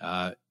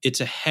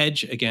 it's a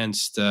hedge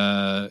against,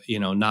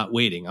 not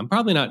waiting. I'm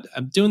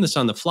doing this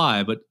on the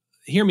fly, but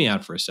hear me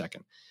out for a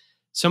second.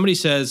 Somebody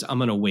says, I'm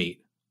going to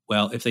wait.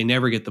 Well, if they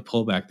never get the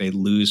pullback, they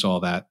lose all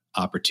that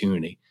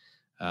opportunity.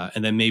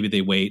 And then maybe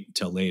they wait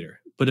until later.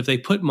 But if they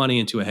put money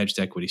into a hedged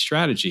equity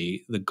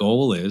strategy, the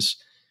goal is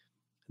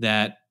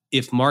that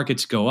if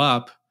markets go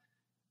up,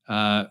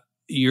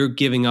 you're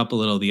giving up a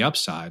little of the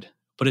upside.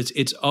 But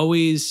it's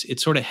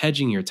sort of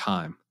hedging your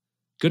time.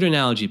 Good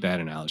analogy, bad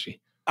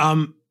analogy.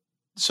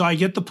 So I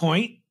get the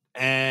point,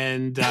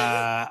 and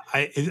I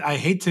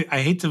hate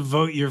to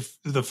vote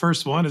the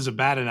first one as a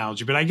bad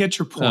analogy, but I get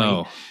your point.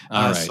 Oh,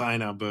 all right. So I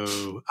know,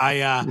 boo.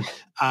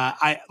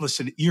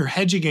 Listen. You're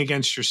hedging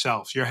against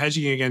yourself. You're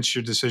hedging against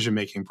your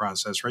decision-making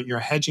process, right? You're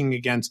hedging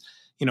against,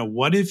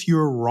 what if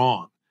you're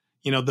wrong?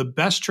 The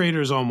best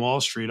traders on Wall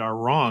Street are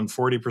wrong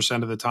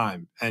 40% of the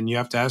time, and you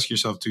have to ask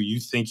yourself, do you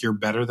think you're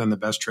better than the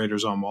best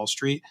traders on Wall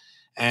Street?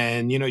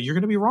 And you're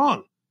going to be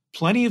wrong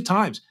plenty of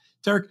times.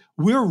 Derek,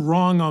 we're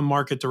wrong on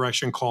market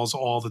direction calls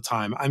all the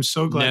time. I'm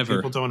so glad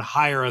people don't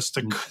hire us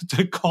to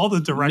call the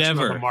direction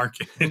of the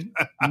market.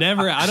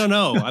 Never. I don't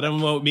know. I don't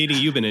know what meeting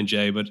you've been in,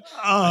 Jay, but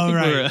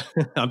right.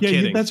 I'm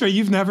kidding. That's right.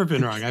 You've never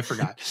been wrong. I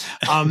forgot.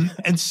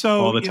 And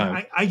so all the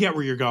time. I get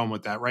where you're going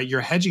with that, right?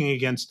 You're hedging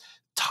against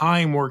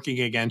time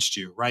working against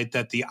you, right?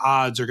 That the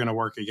odds are going to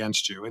work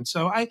against you. And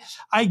so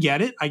I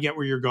get it. I get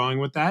where you're going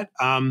with that.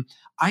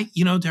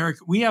 Derek,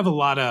 we have a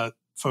lot of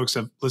folks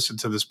have listened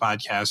to this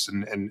podcast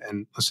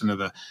and listen to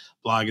the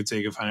blog at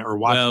Zega Financial or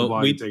watch the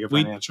blog at Zega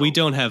Financial. We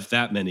don't have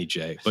that many,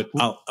 Jay, but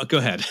I'll go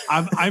ahead.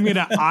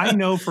 I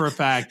know for a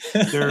fact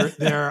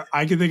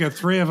I can think of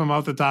 3 of them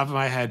off the top of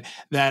my head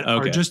that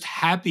are just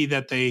happy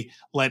that they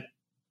let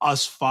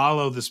us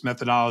follow this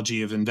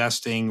methodology of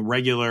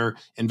regular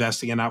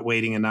investing and not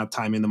waiting and not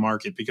timing the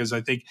market, because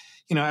I think,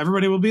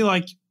 everybody will be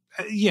like,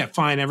 yeah,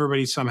 fine.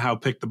 Everybody somehow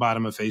picked the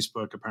bottom of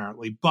Facebook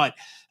apparently, but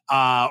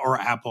or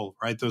Apple,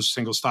 right? Those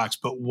single stocks.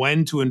 But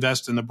when to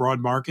invest in the broad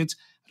markets,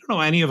 I don't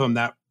know any of them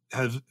that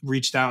have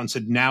reached out and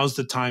said, now's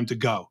the time to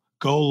go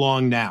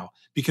long now,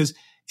 because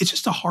it's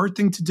just a hard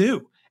thing to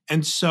do.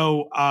 And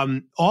so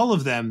all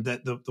of them,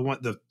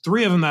 the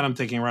 3 of them that I'm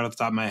thinking right off the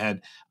top of my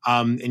head,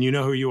 and you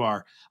know who you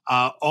are,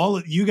 all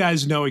of you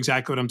guys know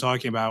exactly what I'm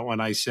talking about when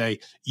I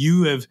say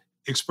you have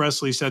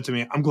expressly said to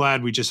me, I'm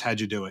glad we just had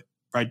you do it.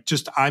 Right.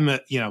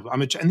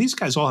 And these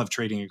guys all have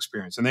trading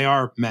experience and they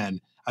are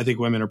men. I think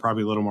women are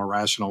probably a little more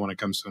rational when it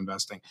comes to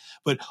investing.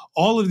 But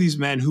all of these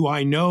men who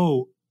I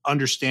know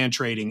understand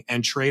trading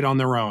and trade on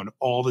their own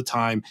all the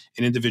time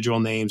in individual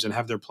names and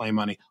have their play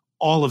money,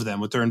 all of them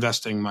with their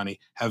investing money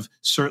have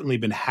certainly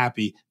been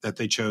happy that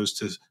they chose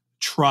to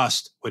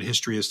trust what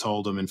history has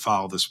told them and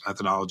follow this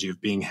methodology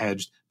of being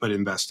hedged but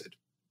invested.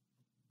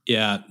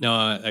 Yeah, no,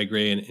 I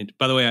agree. And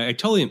by the way, I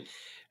totally,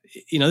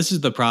 this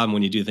is the problem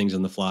when you do things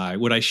on the fly.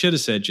 What I should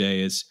have said,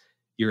 Jay, is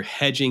you're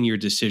hedging your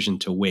decision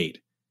to wait.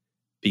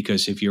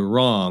 Because if you're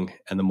wrong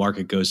and the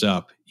market goes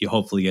up, you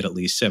hopefully get at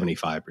least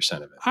 75%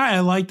 of it. All right, I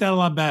like that a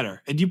lot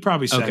better. And you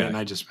probably said it and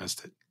I just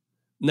missed it.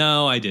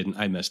 No, I didn't.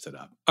 I messed it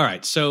up. All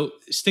right. So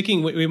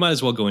we might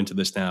as well go into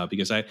this now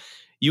because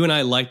you and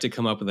I like to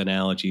come up with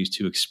analogies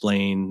to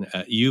explain.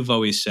 You've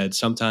always said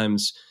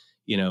sometimes,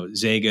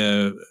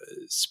 Zega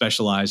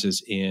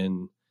specializes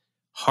in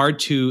hard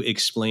to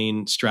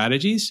explain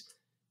strategies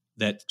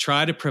that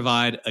try to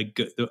provide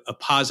a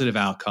positive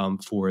outcome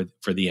for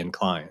the end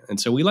client. And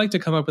so we like to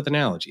come up with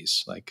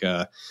analogies, like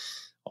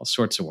all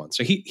sorts of ones.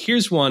 So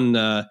here's one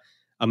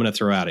I'm going to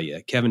throw out at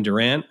you. Kevin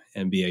Durant,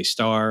 NBA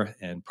star,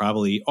 and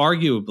probably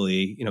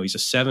arguably, he's a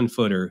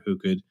 7-footer who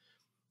could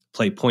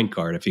play point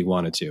guard if he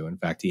wanted to. In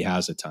fact, he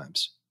has at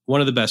times.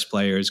 One of the best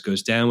players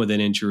goes down with an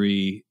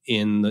injury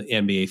in the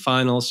NBA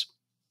Finals.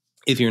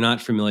 If you're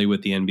not familiar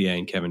with the NBA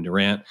and Kevin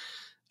Durant,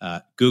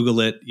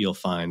 Google it. You'll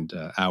find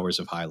hours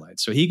of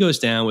highlights. So he goes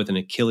down with an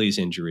Achilles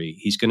injury.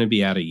 He's going to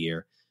be out a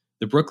year.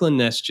 The Brooklyn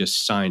Nets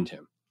just signed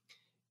him.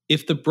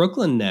 If the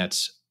Brooklyn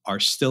Nets are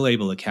still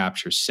able to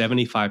capture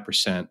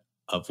 75%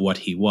 of what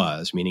he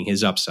was, meaning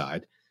his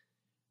upside,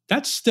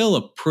 that's still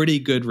a pretty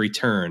good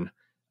return.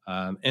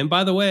 And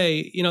by the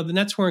way, the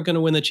Nets weren't going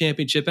to win the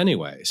championship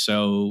anyway.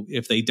 So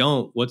if they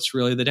don't, what's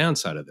really the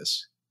downside of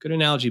this? Good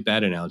analogy,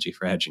 bad analogy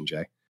for hedging,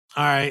 Jay.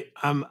 All right.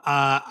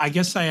 I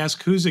guess I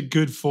ask, who's it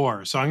good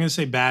for? So I'm going to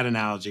say bad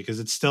analogy because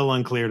it's still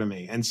unclear to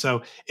me. And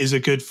so is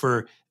it good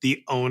for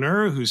the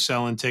owner who's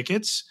selling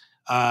tickets?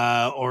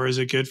 Or is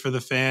it good for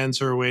the fans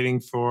who are waiting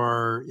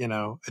for,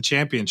 a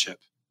championship?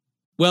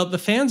 Well, the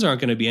fans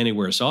aren't going to be any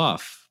worse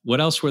off.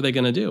 What else were they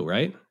going to do,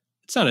 right?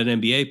 It's not an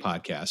NBA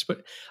podcast,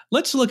 but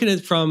let's look at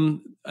it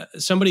from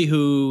somebody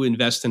who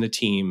invests in a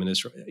team and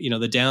is,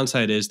 the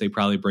downside is they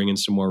probably bring in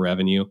some more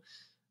revenue.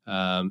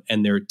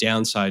 And their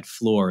downside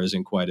floor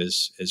isn't quite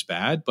as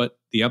bad, but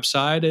the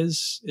upside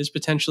is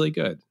potentially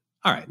good.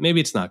 All right, maybe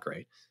it's not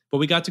great, but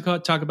we got to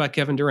talk about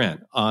Kevin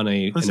Durant on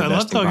a. Listen, I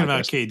love talking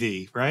about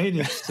KD, right?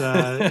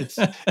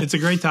 It's a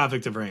great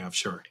topic to bring up,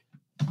 sure.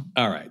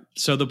 All right,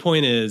 so the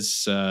point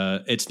is,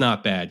 it's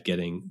not bad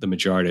getting the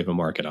majority of a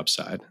market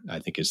upside. I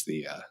think is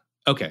the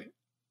okay.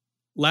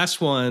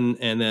 Last one,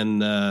 and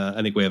then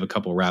I think we have a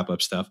couple wrap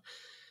up stuff.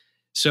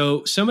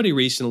 So somebody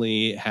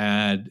recently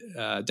had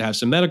to have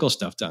some medical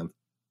stuff done.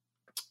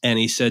 And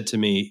he said to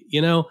me,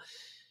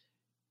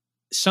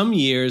 some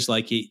years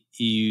like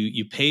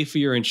you pay for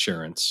your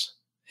insurance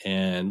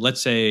and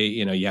let's say,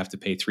 you have to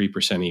pay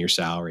 3% of your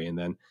salary. And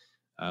then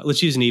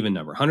let's use an even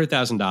number,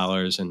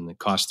 $100,000 and it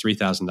costs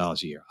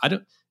 $3,000 a year.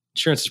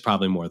 Insurance is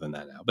probably more than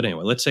that now. But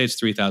anyway, let's say it's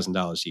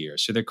 $3,000 a year.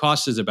 So their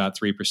cost is about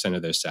 3%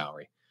 of their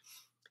salary.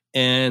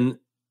 And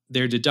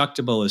their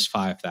deductible is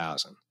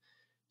 $5,000.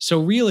 So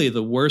really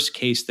the worst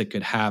case that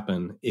could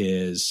happen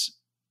is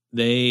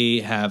they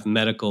have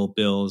medical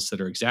bills that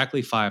are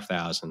exactly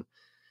 $5,000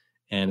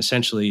 and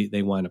essentially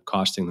they wind up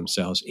costing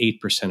themselves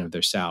 8% of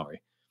their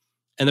salary.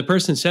 And the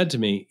person said to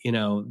me,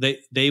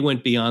 they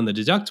went beyond the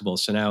deductible.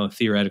 So now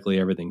theoretically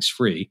everything's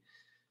free.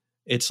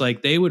 It's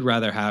like they would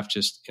rather have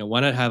just, why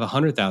not have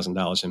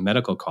 $100,000 in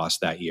medical costs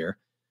that year?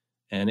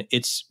 And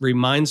it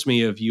reminds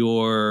me of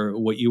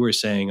what you were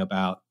saying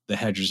about the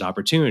hedger's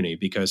opportunity,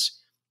 because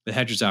the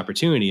hedger's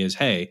opportunity is,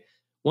 hey,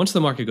 once the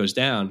market goes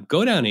down,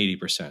 go down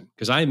 80%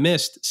 because I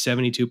missed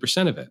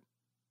 72% of it.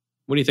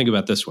 What do you think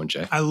about this one,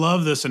 Jay? I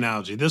love this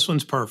analogy. This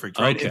one's perfect,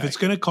 right? Okay. If it's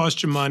going to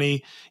cost you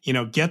money,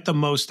 get the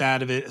most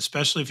out of it,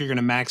 especially if you're going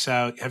to max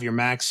out, have your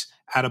max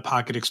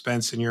out-of-pocket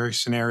expense in your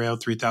scenario,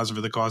 $3,000 for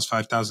the cost,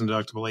 $5,000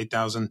 deductible,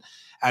 $8,000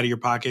 out of your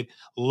pocket.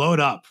 Load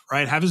up,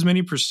 right? Have as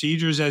many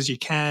procedures as you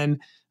can.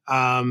 You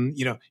want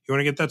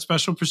to get that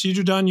special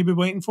procedure done you've been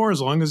waiting for,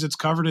 as long as it's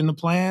covered in the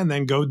plan,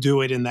 then go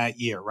do it in that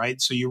year, right?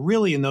 So you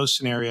really, in those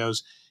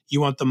scenarios, you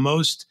want the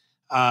most,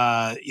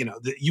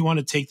 you want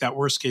to take that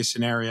worst case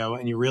scenario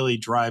and you really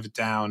drive it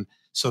down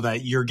so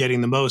that you're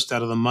getting the most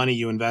out of the money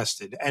you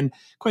invested. And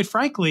quite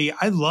frankly,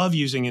 I love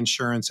using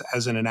insurance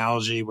as an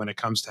analogy when it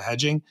comes to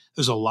hedging.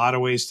 There's a lot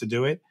of ways to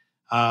do it.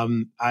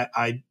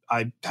 I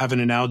have an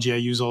analogy I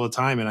use all the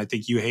time, and I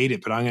think you hate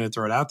it, but I'm going to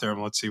throw it out there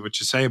and let's see what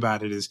you say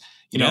about it. Is,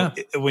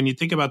 when you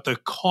think about the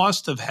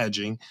cost of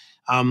hedging,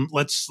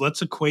 let's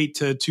equate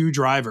to two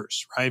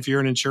drivers, right? If you're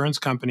an insurance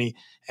company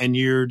and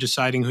you're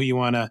deciding who you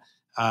want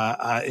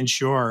to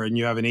insure, and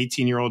you have an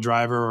 18-year-old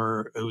driver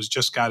or who's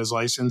just got his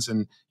license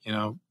and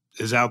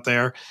is out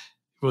there,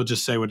 we'll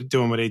just say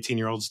doing what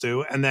 18-year-olds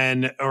do, and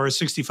then or a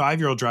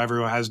 65-year-old driver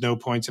who has no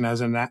points and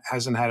hasn't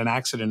had an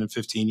accident in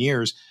 15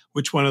 years.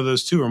 Which one of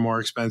those two are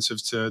more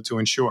expensive to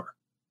insure?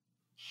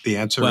 The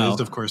answer Well,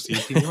 is, of course, the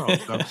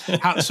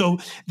 18-year-old. So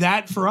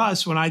that for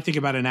us, when I think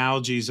about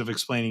analogies of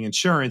explaining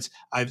insurance,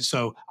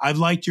 I've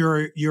liked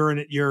your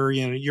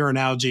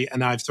analogy,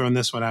 and I've thrown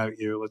this one out at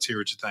you. Let's hear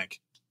what you think.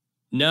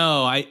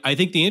 No, I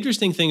think the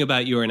interesting thing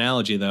about your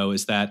analogy, though,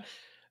 is that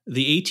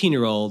the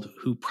 18-year-old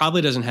who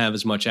probably doesn't have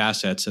as much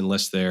assets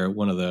unless they're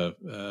one of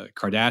the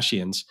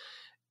Kardashians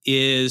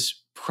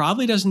is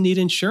probably doesn't need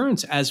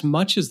insurance as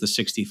much as the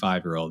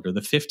 65-year-old or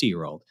the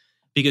 50-year-old.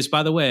 Because,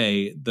 by the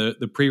way,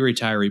 the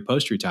pre-retiree,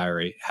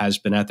 post-retiree has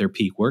been at their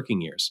peak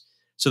working years.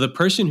 So the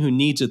person who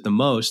needs it the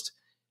most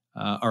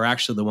are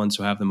actually the ones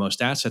who have the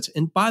most assets.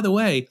 And by the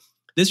way,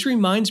 this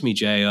reminds me,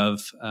 Jay,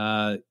 of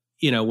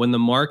when the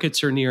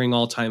markets are nearing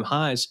all-time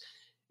highs,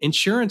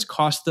 insurance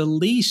costs the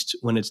least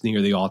when it's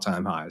near the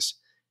all-time highs.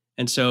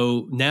 And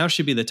so now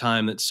should be the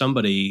time that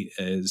somebody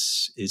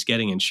is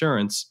getting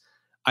insurance.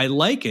 I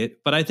like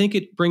it, but I think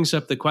it brings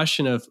up the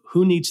question of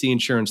who needs the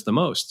insurance the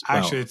most.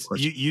 Actually,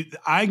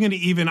 I'm going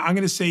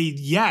to say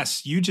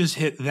yes. You just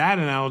hit that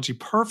analogy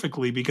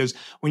perfectly, because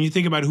when you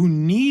think about who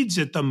needs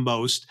it the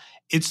most,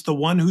 it's the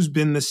one who's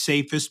been the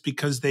safest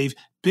because they've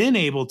been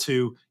able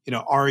to,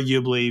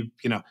 arguably,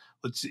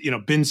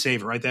 been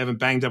safer, right? They haven't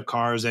banged up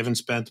cars, they haven't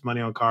spent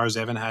money on cars, they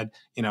haven't had,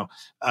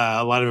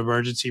 a lot of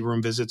emergency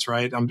room visits,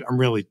 right? I'm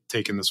really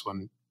taking this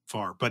one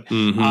far. But,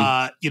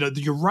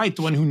 you're right.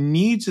 The one who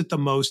needs it the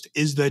most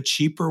is the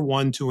cheaper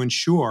one to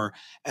insure.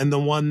 And the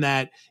one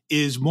that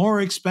is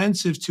more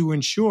expensive to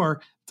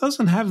insure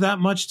doesn't have that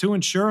much to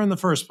insure in the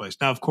first place.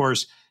 Now, of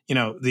course,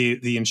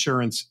 the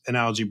insurance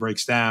analogy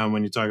breaks down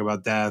when you talk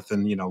about death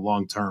and,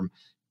 long-term,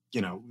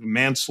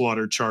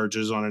 manslaughter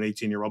charges on an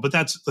 18-year-old. But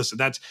that's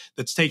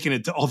taking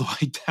it all the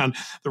way down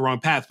the wrong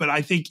path. But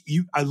I think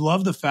I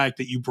love the fact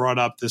that you brought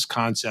up this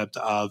concept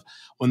of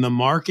when the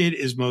market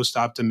is most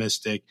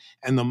optimistic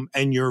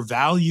and your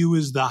value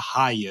is the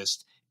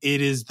highest,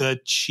 it is the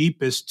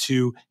cheapest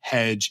to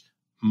hedge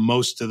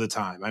most of the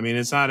time. I mean,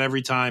 it's not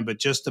every time, but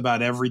just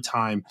about every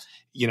time,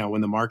 when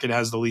the market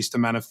has the least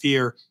amount of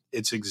fear,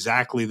 it's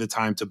exactly the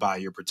time to buy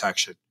your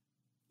protection.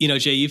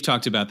 Jay, you've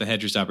talked about the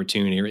hedger's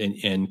opportunity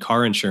in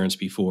car insurance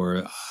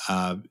before.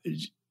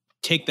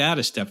 Take that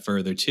a step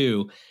further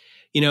too.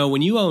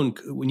 When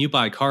you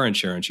buy car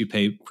insurance, you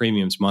pay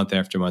premiums month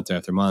after month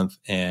after month,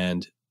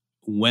 and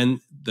when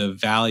the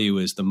value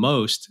is the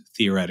most,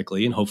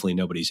 theoretically, and hopefully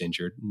nobody's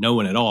injured, no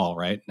one at all,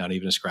 right? Not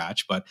even a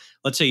scratch. But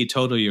let's say you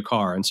total your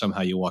car and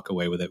somehow you walk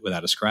away with it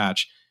without a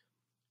scratch.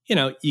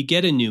 You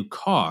get a new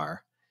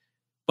car,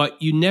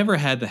 but you never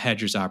had the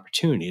hedger's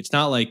opportunity. It's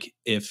not like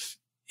if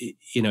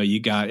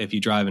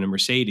you drive in a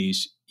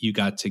Mercedes, you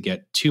got to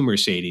get two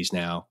Mercedes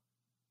now.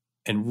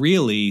 And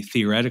really,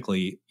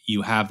 theoretically,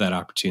 you have that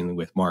opportunity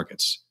with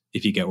markets,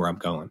 if you get where I'm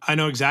going. I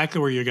know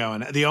exactly where you're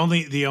going. The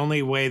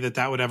only way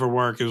that would ever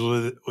work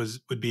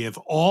would be if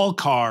all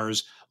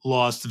cars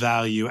lost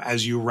value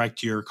as you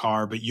wrecked your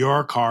car, but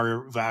your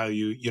car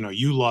value,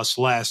 you lost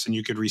less and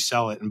you could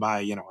resell it and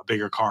buy, a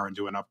bigger car and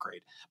do an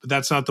upgrade. But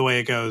that's not the way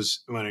it goes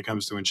when it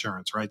comes to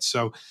insurance, right?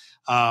 So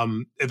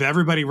if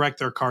everybody wrecked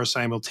their car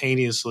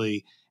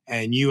simultaneously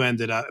and you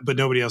ended up, but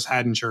nobody else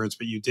had insurance,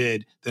 but you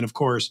did, then of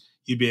course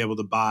you'd be able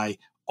to buy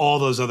all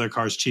those other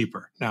cars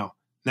cheaper. Now,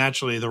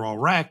 naturally, they're all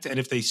wrecked. And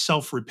if they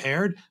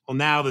self-repaired, well,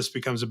 now this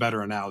becomes a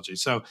better analogy.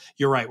 So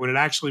you're right. When it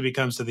actually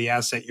becomes to the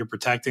asset you're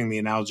protecting, the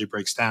analogy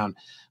breaks down.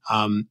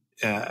 Maybe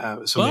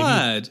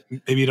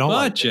you don't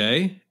like it.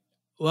 Jay,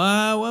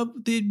 well,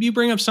 you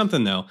bring up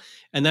something, though,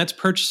 and that's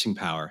purchasing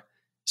power.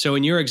 So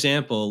in your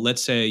example,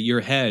 let's say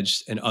you're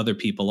hedged and other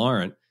people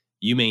aren't.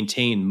 You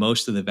maintain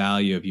most of the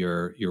value of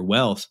your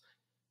wealth.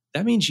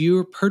 That means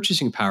your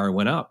purchasing power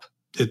went up.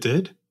 It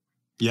did.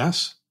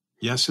 Yes.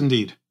 Yes,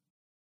 indeed.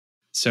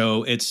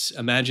 So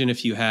imagine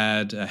if you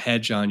had a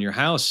hedge on your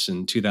house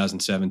in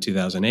 2007,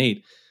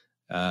 2008,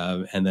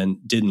 and then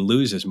didn't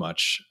lose as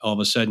much. All of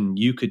a sudden,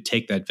 you could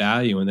take that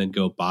value and then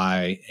go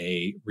buy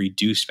a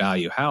reduced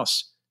value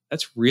house.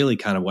 That's really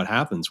kind of what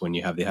happens when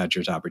you have the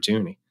hedger's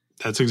opportunity.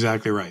 That's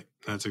exactly right.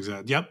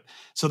 Yep.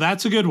 So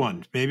that's a good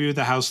one. Maybe with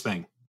the house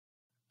thing.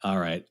 All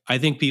right. I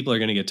think people are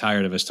going to get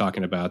tired of us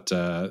talking about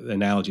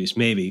analogies.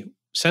 Maybe.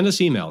 Send us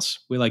emails.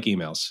 We like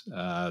emails.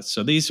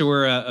 So these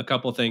were a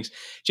couple of things.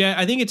 Jay,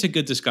 I think it's a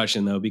good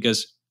discussion, though,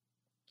 because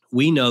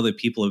we know that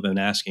people have been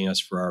asking us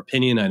for our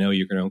opinion. I know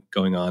you're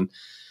going on.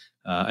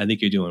 I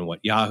think you're doing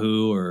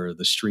Yahoo or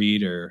The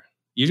Street, or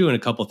you're doing a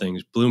couple of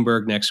things.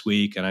 Bloomberg next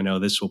week, and I know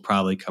this will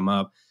probably come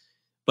up.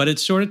 But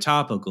it's sort of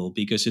topical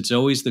because it's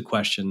always the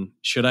question,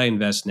 should I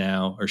invest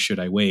now or should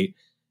I wait?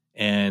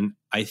 And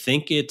I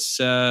think it's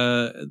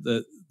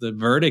the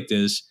verdict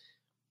is,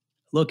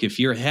 look, if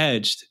you're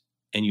hedged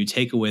and you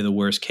take away the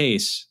worst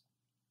case,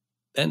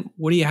 then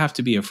what do you have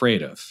to be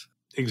afraid of?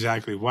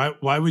 Exactly.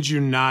 Why would you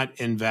not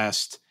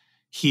invest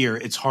here?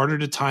 It's harder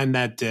to time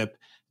that dip.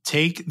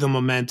 Take the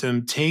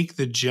momentum, take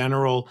the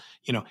general,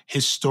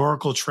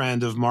 historical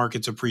trend of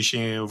markets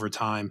appreciating over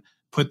time,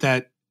 put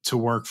that to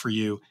work for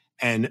you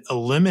and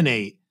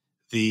eliminate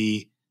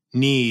the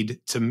need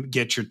to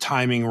get your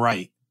timing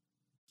right.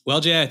 Well,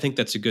 Jay, I think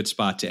that's a good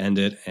spot to end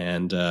it.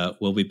 And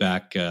we'll be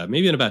back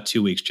maybe in about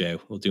 2 weeks, Jay.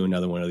 We'll do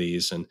another one of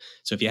these. And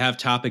so if you have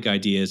topic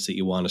ideas that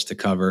you want us to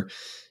cover,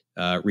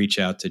 reach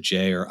out to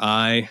Jay or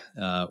I.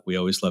 We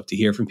always love to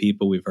hear from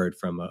people. We've heard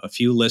from a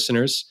few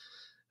listeners.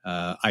 We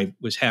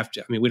don't have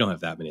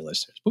that many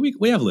listeners, but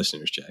we have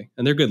listeners, Jay,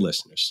 and they're good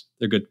listeners.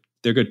 They're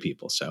good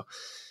people. So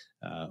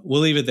we'll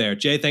leave it there.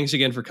 Jay, thanks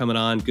again for coming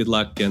on. Good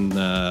luck, and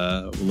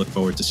we'll look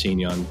forward to seeing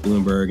you on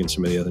Bloomberg and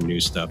some of the other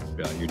news stuff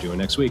you're doing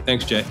next week.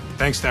 Thanks, Jay.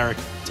 Thanks, Derek.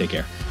 Take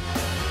care.